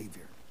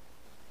behavior.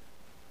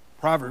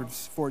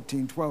 Proverbs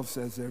 14:12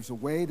 says, there's a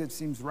way that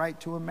seems right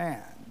to a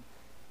man,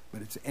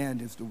 but its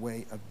end is the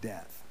way of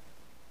death.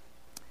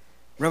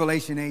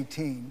 Revelation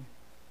 18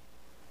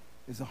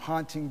 is a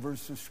haunting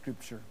verse of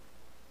Scripture.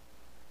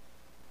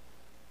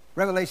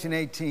 Revelation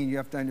 18, you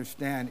have to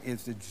understand,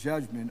 is the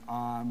judgment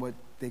on what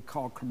they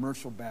call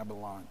commercial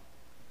Babylon.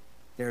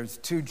 There's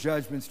two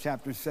judgments,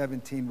 chapter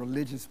 17,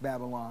 religious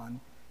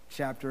Babylon,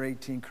 chapter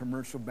 18,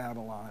 commercial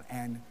Babylon.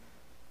 And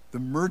the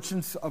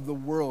merchants of the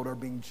world are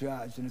being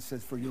judged. And it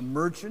says, for your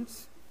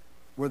merchants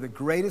were the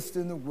greatest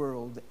in the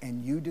world,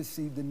 and you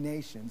deceived the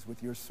nations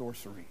with your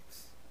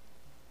sorceries.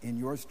 In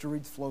your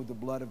streets flowed the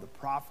blood of the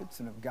prophets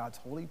and of God's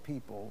holy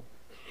people,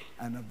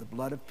 and of the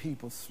blood of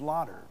people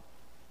slaughtered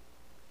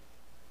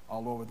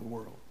all over the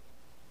world.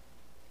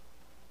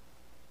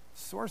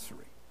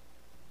 Sorcery.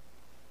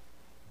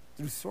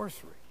 Through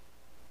sorcery.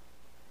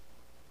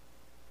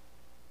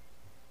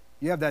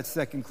 You have that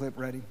second clip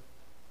ready?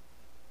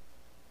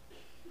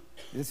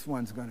 This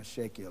one's going to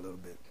shake you a little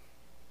bit.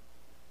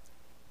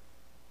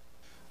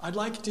 I'd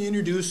like to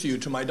introduce you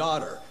to my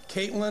daughter,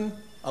 Caitlin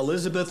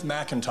Elizabeth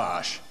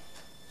McIntosh.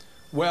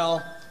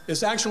 Well,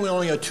 it's actually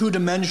only a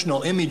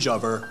two-dimensional image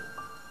of her,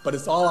 but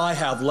it's all I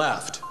have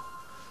left.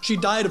 She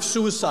died of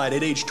suicide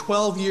at age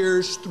 12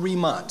 years, 3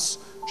 months,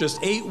 just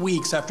 8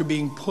 weeks after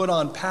being put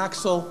on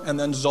Paxil and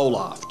then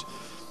Zoloft.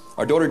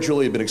 Our daughter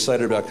Julie had been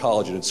excited about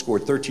college and had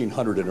scored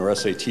 1,300 in her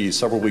SATs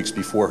several weeks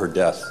before her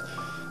death.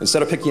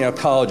 Instead of picking out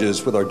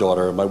colleges with our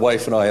daughter, my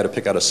wife and I had to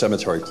pick out a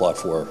cemetery plot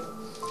for her.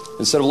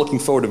 Instead of looking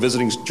forward to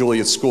visiting Julie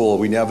at school,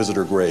 we now visit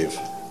her grave.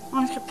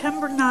 On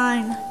September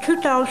 9,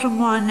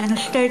 2001, in a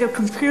state of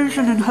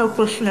confusion and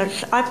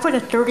hopelessness, I put a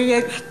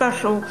 .38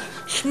 Special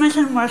Smith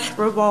 & Wesson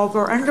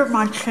revolver under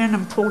my chin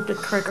and pulled the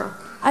trigger.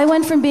 I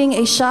went from being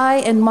a shy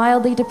and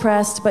mildly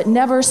depressed but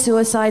never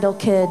suicidal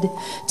kid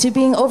to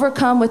being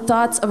overcome with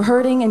thoughts of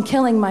hurting and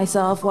killing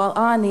myself while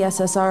on the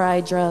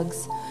SSRI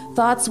drugs,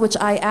 thoughts which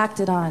I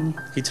acted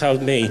on. He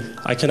told me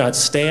I cannot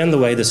stand the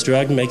way this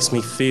drug makes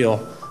me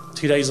feel.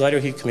 2 days later,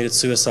 he committed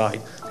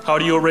suicide. How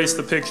do you erase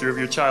the picture of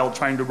your child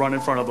trying to run in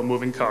front of a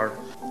moving car?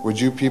 Would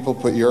you people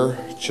put your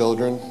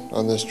children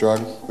on this drug?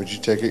 Would you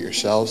take it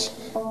yourselves?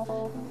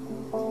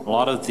 A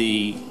lot of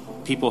the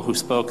people who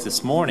spoke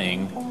this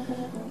morning,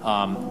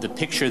 the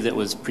picture that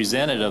was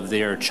presented of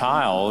their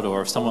child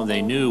or someone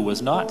they knew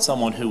was not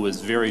someone who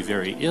was very,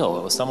 very ill.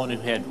 It was someone who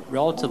had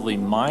relatively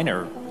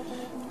minor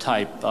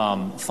type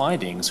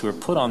findings, who were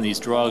put on these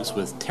drugs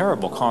with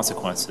terrible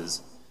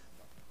consequences.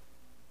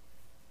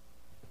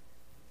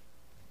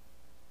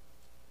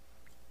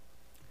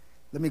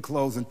 Let me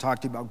close and talk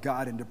to you about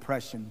God and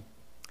depression,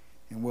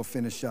 and we'll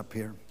finish up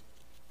here.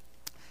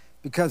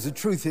 Because the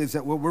truth is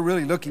that what we're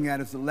really looking at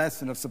is the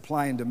lesson of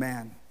supply and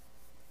demand.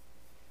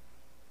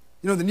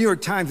 You know, the New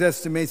York Times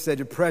estimates that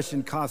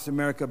depression costs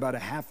America about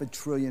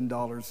 $500 billion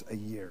a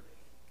year.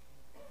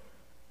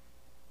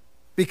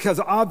 Because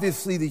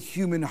obviously the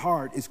human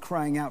heart is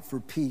crying out for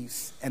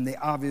peace, and they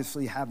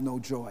obviously have no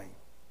joy.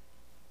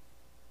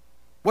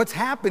 What's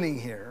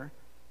happening here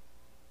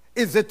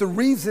is that the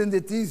reason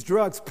that these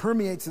drugs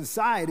permeate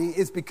society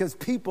is because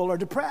people are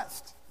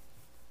depressed.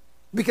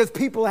 Because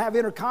people have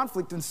inner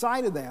conflict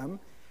inside of them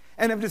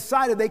and have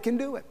decided they can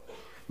do it.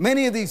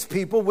 Many of these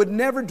people would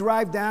never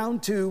drive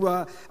down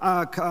to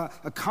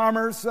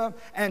Commerce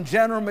and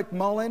General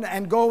McMullen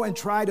and go and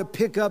try to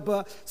pick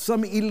up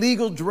some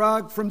illegal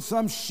drug from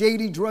some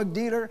shady drug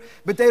dealer,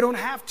 but they don't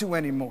have to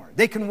anymore.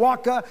 They can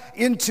walk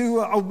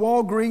into a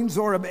Walgreens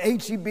or a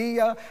H-E-B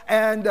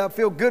and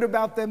feel good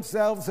about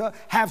themselves,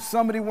 have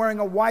somebody wearing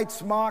a white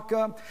smock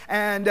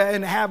and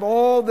have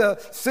all the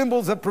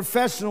symbols of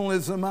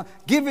professionalism,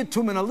 give it to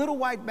them in a little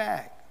white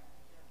bag.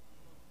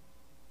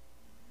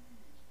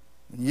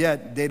 And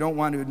yet, they don't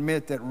want to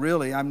admit that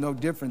really I'm no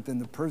different than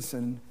the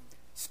person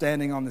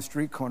standing on the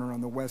street corner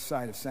on the west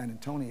side of San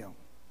Antonio.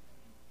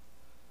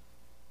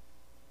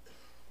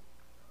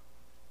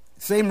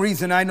 Same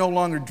reason I no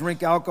longer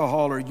drink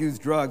alcohol or use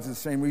drugs, the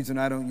same reason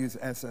I don't use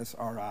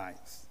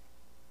SSRIs.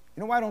 You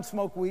know why I don't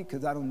smoke weed?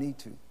 Because I don't need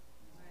to.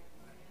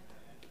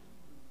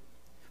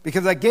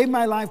 Because I gave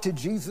my life to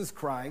Jesus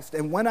Christ,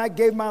 and when I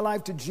gave my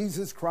life to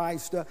Jesus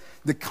Christ,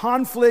 the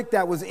conflict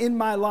that was in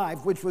my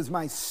life, which was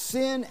my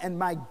sin and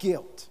my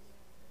guilt,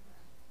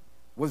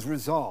 was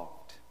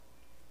resolved.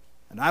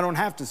 And I don't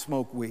have to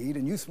smoke weed,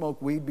 and you smoke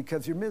weed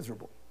because you're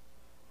miserable.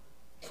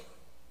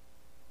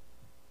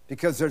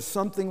 Because there's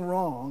something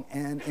wrong,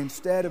 and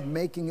instead of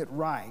making it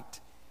right,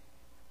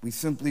 we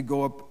simply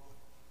go up,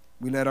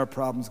 we let our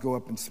problems go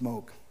up in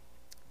smoke.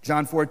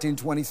 John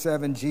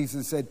 14:27,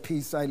 Jesus said,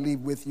 peace I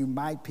leave with you,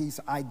 my peace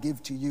I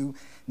give to you.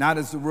 Not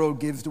as the world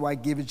gives do I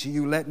give it to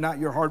you. Let not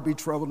your heart be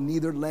troubled,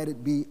 neither let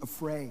it be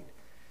afraid.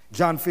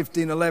 John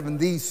 15:11,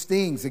 these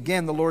things,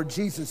 again the Lord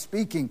Jesus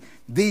speaking,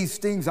 these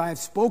things I have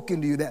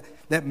spoken to you,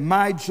 that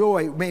my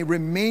joy may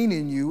remain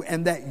in you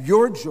and that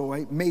your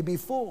joy may be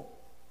full.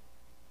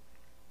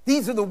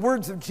 These are the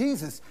words of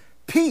Jesus,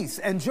 peace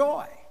and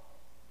joy.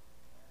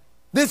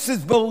 This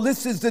is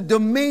the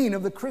domain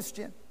of the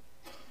Christian.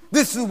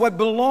 This is what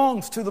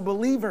belongs to the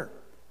believer.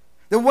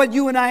 That what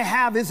you and I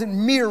have isn't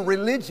mere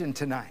religion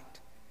tonight,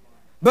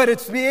 but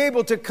it's to be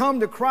able to come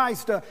to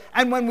Christ.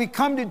 And when we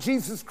come to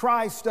Jesus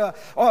Christ,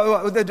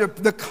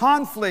 the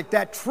conflict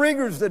that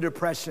triggers the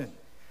depression,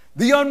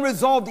 the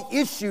unresolved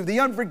issue, the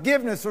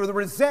unforgiveness or the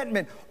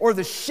resentment or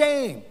the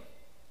shame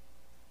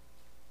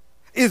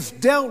is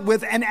dealt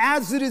with. And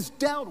as it is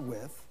dealt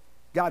with,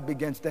 God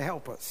begins to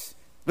help us.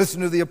 Listen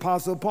to the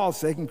Apostle Paul,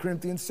 2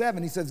 Corinthians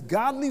 7. He says,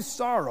 godly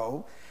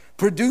sorrow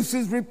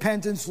produces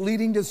repentance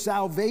leading to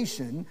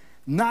salvation,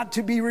 not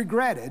to be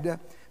regretted,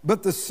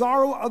 but the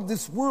sorrow of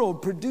this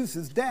world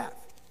produces death.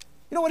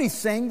 You know what he's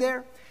saying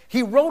there?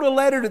 He wrote a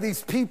letter to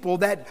these people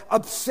that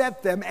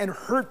upset them and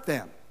hurt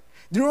them.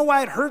 Do you know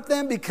why it hurt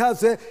them?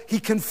 Because he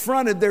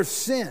confronted their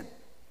sin.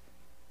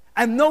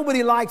 And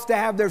nobody likes to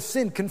have their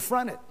sin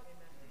confronted.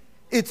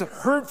 It's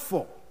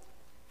hurtful.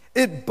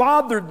 It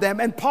bothered them.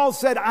 And Paul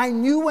said, I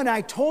knew when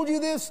I told you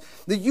this,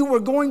 that you were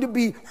going to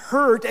be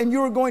hurt and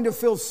you were going to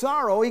feel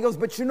sorrow. He goes,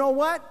 but you know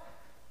what?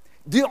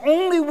 The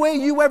only way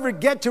you ever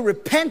get to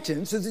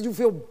repentance is that you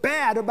feel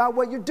bad about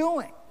what you're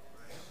doing.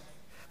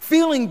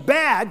 Feeling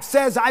bad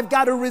says, I've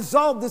got to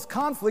resolve this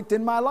conflict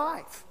in my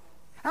life.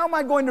 How am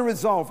I going to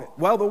resolve it?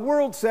 Well, the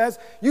world says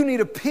you need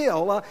a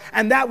pill,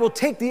 and that will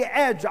take the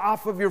edge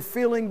off of your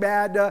feeling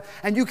bad,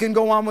 and you can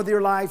go on with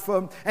your life,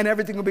 and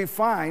everything will be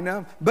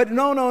fine. But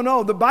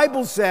no. The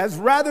Bible says,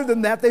 rather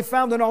than that, they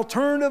found an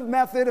alternative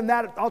method, and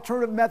that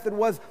alternative method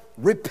was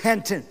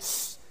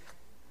repentance.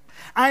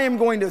 I am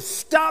going to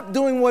stop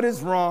doing what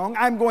is wrong.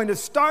 I'm going to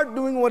start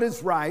doing what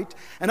is right,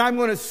 and I'm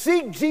going to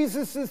seek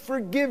Jesus'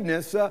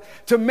 forgiveness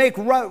to make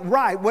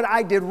right what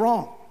I did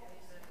wrong.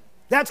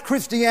 That's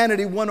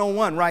Christianity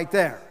 101 right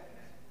there.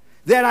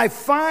 That I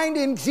find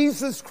in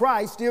Jesus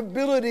Christ the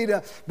ability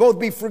to both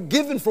be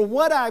forgiven for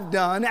what I've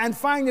done and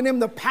find in him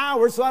the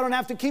power so I don't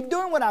have to keep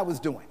doing what I was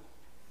doing.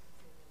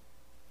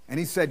 And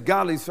he said,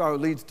 godly sorrow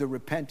leads to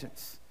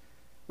repentance.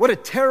 What a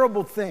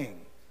terrible thing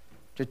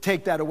to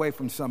take that away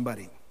from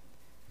somebody.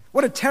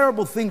 What a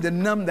terrible thing to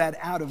numb that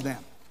out of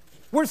them.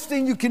 Worst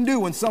thing you can do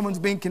when someone's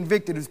being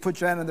convicted is put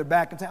your hand on their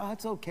back and say, oh,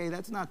 it's okay,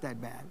 that's not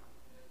that bad.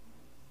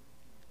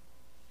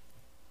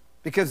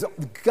 Because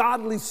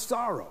godly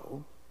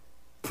sorrow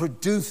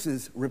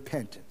produces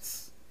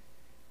repentance.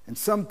 And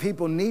some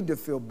people need to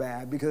feel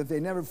bad because if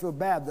they never feel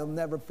bad, they'll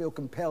never feel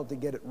compelled to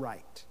get it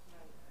right.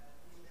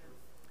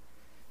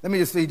 Let me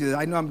just lead you this.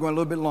 I know I'm going a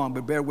little bit long,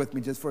 but bear with me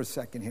just for a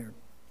second here.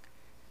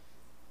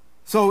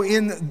 So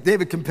in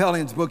David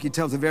Compellion's book, he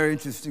tells a very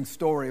interesting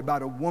story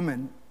about a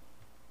woman.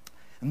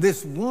 And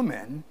this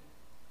woman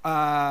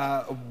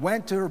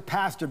went to her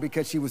pastor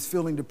because she was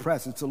feeling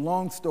depressed. It's a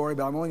long story,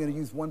 but I'm only going to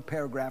use one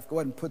paragraph. Go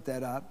ahead and put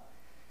that up.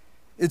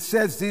 It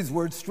says these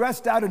words,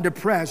 stressed out and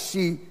depressed,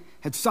 she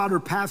had sought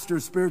her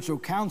pastor's spiritual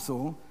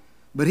counsel,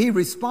 but he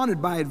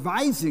responded by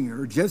advising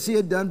her, just as he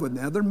had done with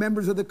other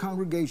members of the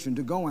congregation,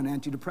 to go on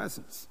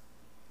antidepressants.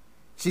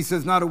 She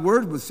says, not a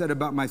word was said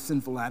about my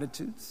sinful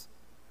attitudes.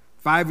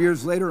 5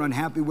 years later,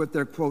 unhappy with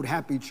their, quote,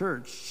 happy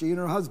church, she and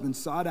her husband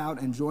sought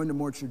out and joined a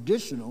more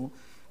traditional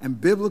and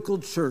biblical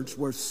church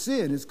where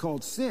sin is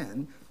called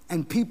sin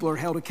and people are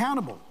held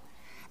accountable.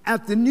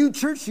 At the new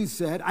church, she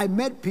said, I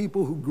met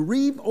people who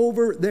grieve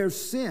over their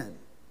sin.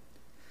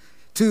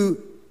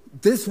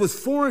 This was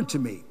foreign to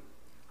me.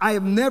 I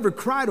have never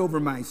cried over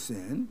my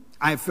sin.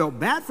 I have felt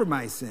bad for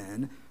my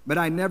sin, but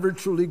I never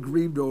truly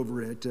grieved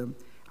over it.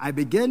 I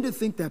began to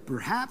think that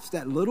perhaps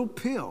that little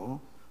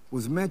pill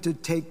was meant to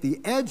take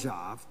the edge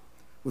off,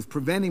 was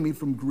preventing me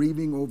from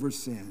grieving over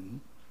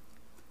sin.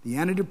 The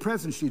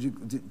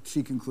antidepressant,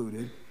 she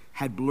concluded,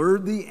 had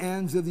blurred the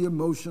ends of the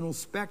emotional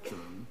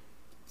spectrum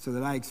so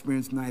that I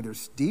experienced neither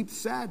deep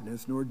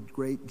sadness nor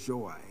great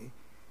joy.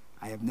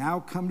 I have now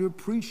come to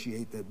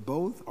appreciate that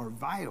both are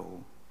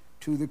vital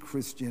to the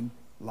Christian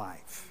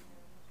life.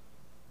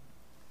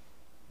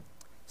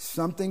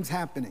 Something's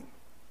happening.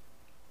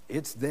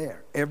 It's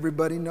there.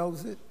 Everybody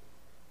knows it,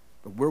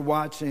 but we're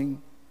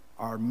watching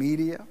our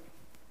media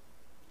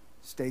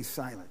stay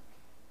silent.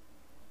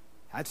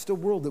 That's the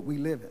world that we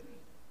live in.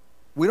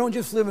 We don't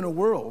just live in a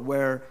world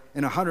where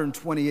in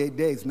 128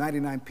 days,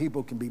 99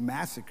 people can be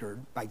massacred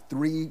by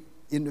 3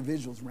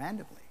 individuals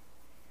randomly.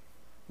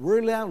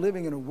 We're now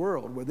living in a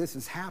world where this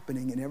is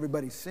happening and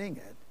everybody's seeing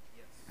it.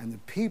 Yes. And the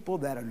people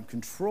that are in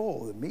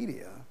control of the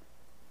media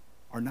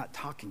are not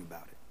talking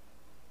about it.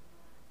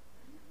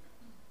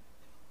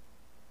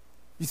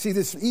 You see,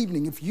 this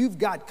evening, if you've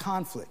got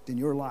conflict in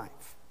your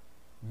life,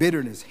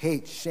 bitterness,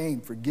 hate, shame,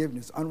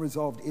 forgiveness,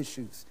 unresolved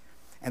issues,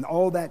 and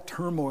all that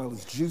turmoil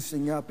is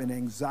juicing up in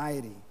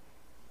anxiety,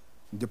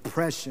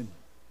 depression.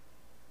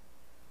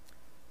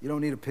 You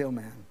don't need a pill,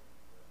 man.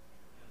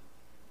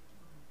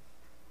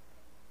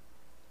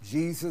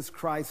 Jesus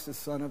Christ, the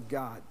Son of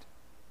God,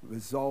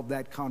 resolved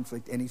that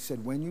conflict. And he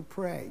said, when you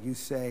pray, you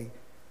say,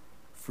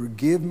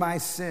 forgive my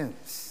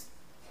sins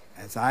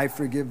as I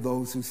forgive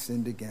those who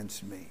sinned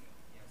against me.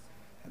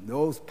 And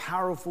those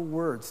powerful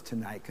words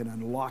tonight can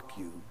unlock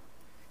you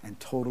and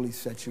totally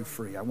set you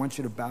free. I want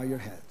you to bow your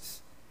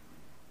heads.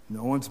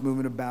 No one's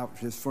moving about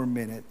just for a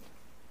minute.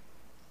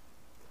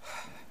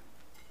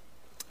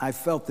 I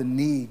felt the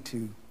need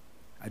to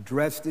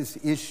address this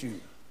issue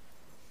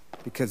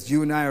because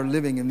you and I are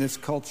living in this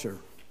culture,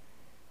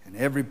 and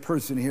every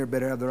person here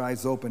better have their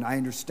eyes open. I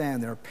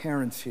understand there are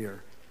parents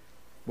here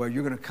where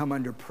you're going to come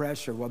under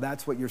pressure. Well,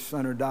 that's what your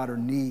son or daughter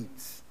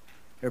needs.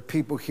 There are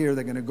people here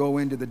that are going to go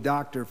into the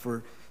doctor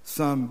for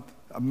some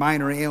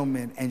minor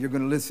ailment, and you're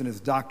going to listen as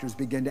doctors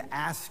begin to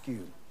ask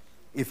you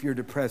if you're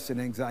depressed and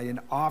anxiety and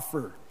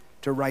offer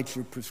to write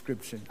your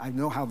prescription. I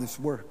know how this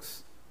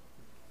works.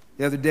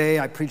 The other day,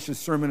 I preached a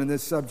sermon on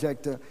this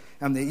subject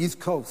on the East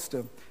Coast,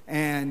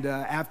 and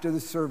after the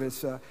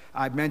service,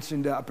 I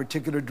mentioned a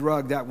particular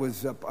drug that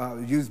was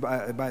used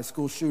by a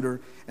school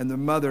shooter, and the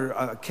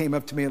mother came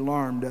up to me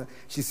alarmed.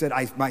 She said,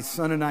 my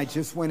son and I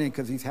just went in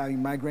because he's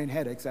having migraine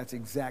headaches. That's the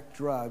exact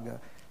drug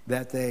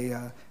that they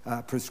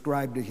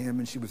prescribed to him,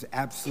 and she was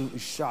absolutely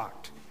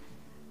shocked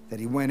that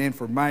he went in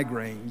for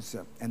migraines,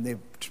 and they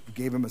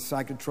gave him a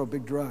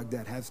psychotropic drug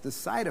that has the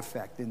side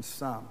effect in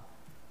some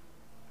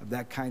of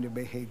that kind of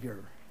behavior.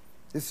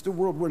 This is the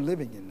world we're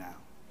living in now.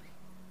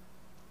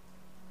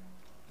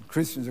 And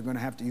Christians are going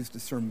to have to use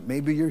discernment.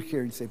 Maybe you're here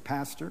and you say,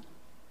 Pastor,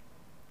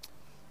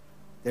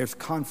 there's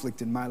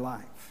conflict in my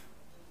life.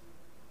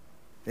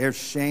 There's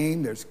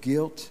shame, there's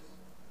guilt,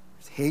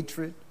 there's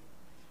hatred.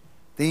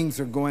 Things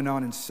are going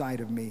on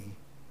inside of me,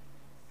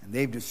 and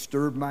they've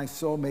disturbed my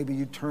soul. Maybe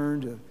you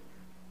turn to,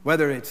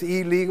 whether it's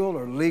illegal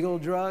or legal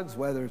drugs,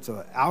 whether it's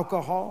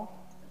alcohol.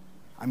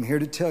 I'm here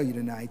to tell you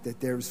tonight that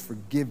there's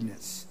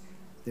forgiveness.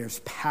 There's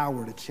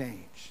power to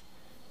change.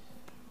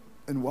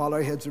 And while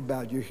our heads are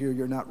bowed, you're here,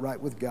 you're not right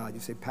with God.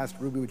 You say, Pastor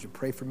Ruby, would you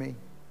pray for me?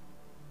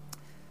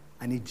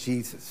 I need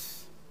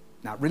Jesus.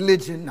 Not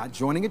religion, not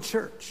joining a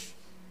church,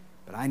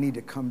 but I need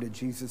to come to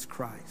Jesus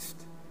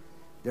Christ.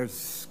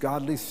 There's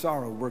godly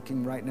sorrow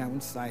working right now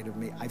inside of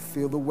me. I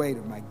feel the weight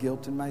of my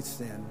guilt and my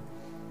sin.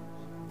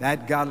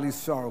 That godly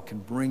sorrow can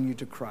bring you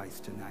to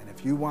Christ tonight.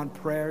 If you want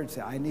prayer and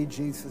say, I need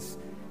Jesus,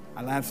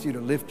 I'll ask you to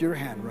lift your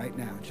hand right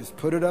now. Just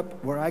put it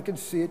up where I can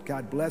see it.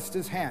 God blessed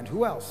his hand.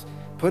 Who else?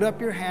 Put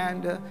up your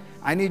hand.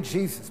 I need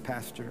Jesus,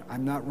 Pastor.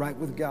 I'm not right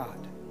with God.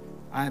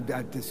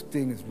 This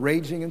thing is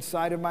raging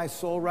inside of my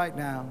soul right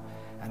now,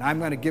 and I'm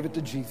going to give it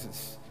to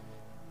Jesus.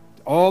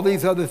 All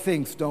these other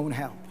things don't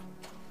help.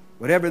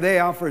 Whatever they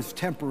offer is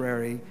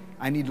temporary.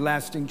 I need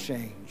lasting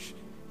change.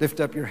 Lift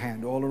up your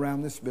hand all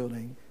around this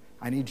building.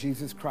 I need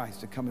Jesus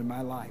Christ to come in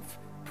my life.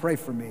 Pray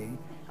for me.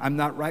 I'm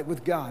not right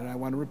with God, and I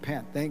want to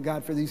repent. Thank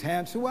God for these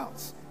hands. Who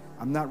else?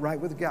 I'm not right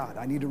with God.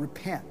 I need to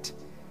repent.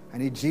 I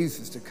need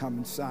Jesus to come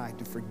inside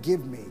to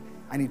forgive me.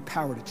 I need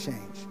power to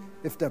change.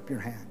 Lift up your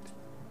hand.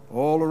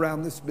 All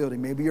around this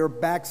building. Maybe you're a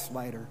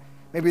backslider.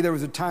 Maybe there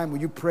was a time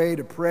when you prayed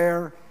a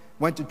prayer,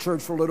 went to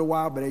church for a little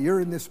while, but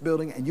you're in this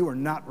building and you are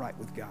not right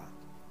with God.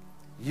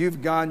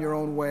 You've gone your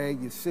own way.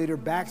 You sit here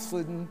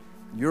backslidden.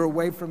 You're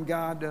away from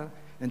God.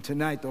 And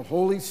tonight, the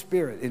Holy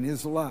Spirit in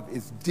his love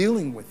is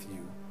dealing with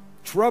you,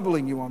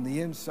 troubling you on the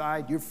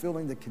inside. You're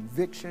feeling the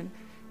conviction.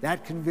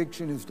 That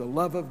conviction is the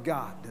love of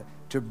God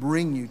to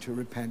bring you to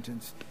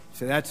repentance.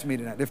 So that's me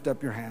tonight. Lift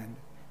up your hand.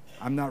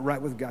 I'm not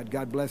right with God.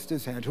 God blessed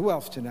his hand. Who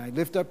else tonight?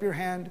 Lift up your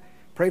hand.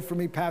 Pray for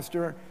me,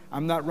 Pastor.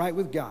 I'm not right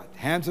with God.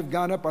 Hands have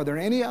gone up. Are there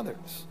any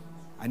others?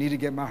 I need to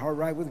get my heart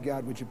right with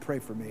God. Would you pray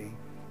for me?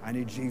 I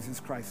need Jesus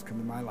Christ to come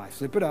in my life.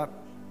 Slip it up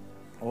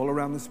all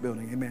around this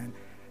building. Amen.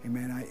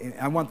 Amen.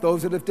 I want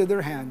those that lifted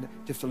their hand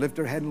just to lift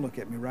their head and look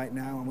at me right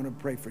now. I want to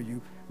pray for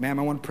you. Ma'am,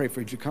 I want to pray for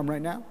you. Would you come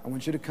right now? I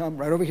want you to come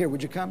right over here.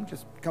 Would you come?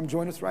 Just come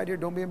join us right here.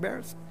 Don't be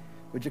embarrassed.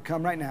 Would you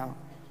come right now?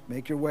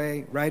 Make your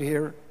way right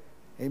here.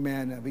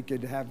 Amen. We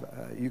could have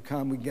you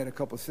come. We can get a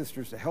couple of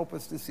sisters to help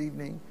us this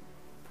evening.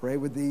 Pray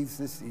with these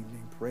this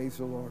evening. Praise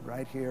the Lord.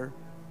 Right here.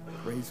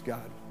 Praise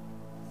God.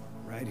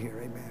 Right here.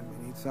 Amen.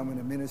 We need someone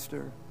to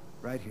minister.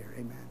 Right here.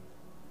 Amen.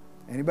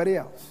 Anybody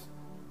else?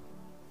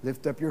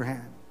 Lift up your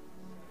hand.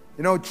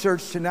 You know,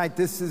 church, tonight,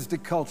 this is the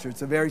culture.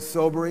 It's a very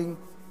sobering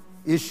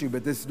issue,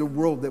 but this is the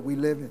world that we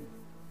live in.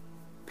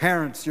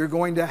 Parents, you're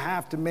going to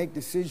have to make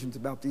decisions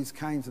about these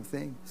kinds of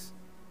things.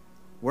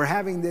 We're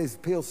having these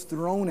appeals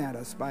thrown at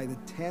us by the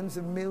tens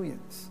of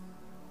millions.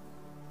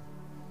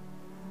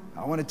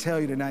 I want to tell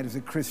you tonight as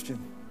a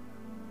Christian,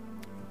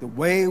 the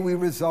way we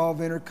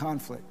resolve inner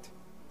conflict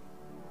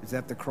is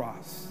at the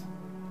cross.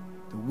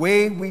 The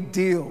way we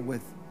deal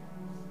with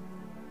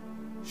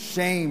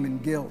shame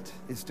and guilt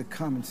is to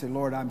come and say,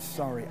 Lord, I'm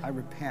sorry. I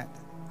repent.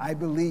 I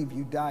believe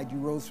you died. You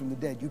rose from the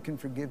dead. You can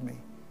forgive me.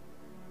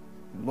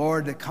 And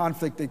Lord, the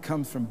conflict that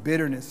comes from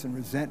bitterness and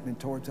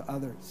resentment towards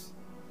others,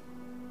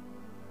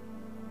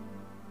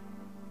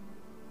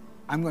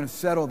 I'm going to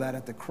settle that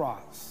at the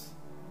cross.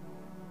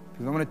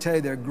 Because I'm going to tell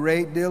you, there are a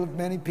great deal of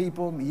many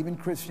people, even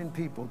Christian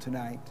people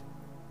tonight,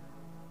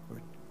 who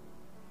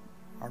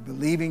are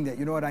believing that,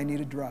 you know what, I need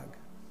a drug.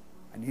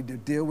 I need to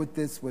deal with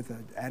this with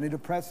an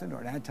antidepressant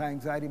or an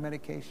anti-anxiety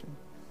medication.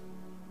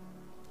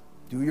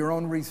 Do your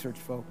own research,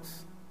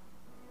 folks.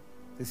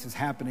 This is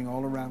happening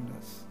all around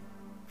us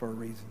for a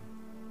reason.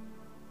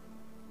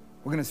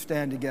 We're going to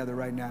stand together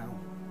right now.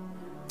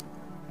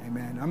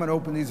 Amen. I'm going to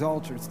open these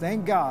altars.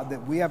 Thank God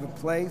that we have a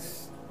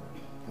place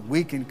that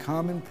we can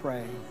come and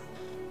pray.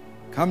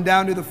 Come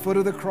down to the foot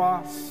of the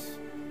cross.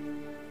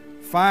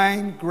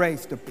 Find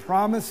grace, the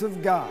promise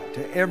of God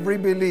to every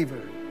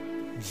believer.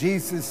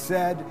 Jesus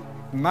said,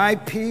 my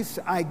peace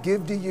I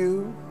give to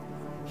you.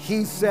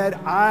 He said,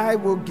 I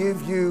will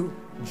give you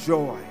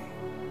joy.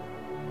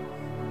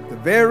 The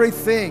very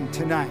thing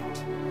tonight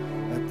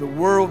that the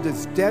world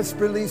is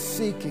desperately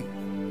seeking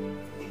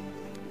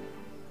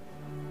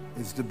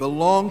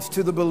belongs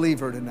to the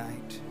believer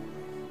tonight.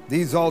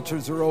 These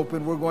altars are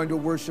open. We're going to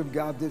worship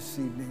God this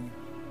evening.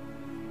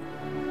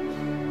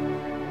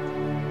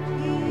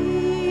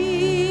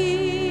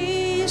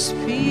 Peace,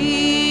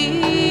 peace,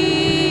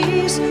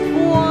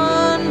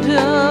 wonderful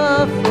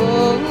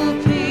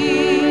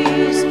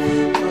peace,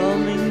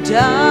 coming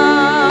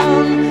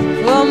down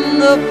from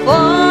the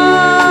far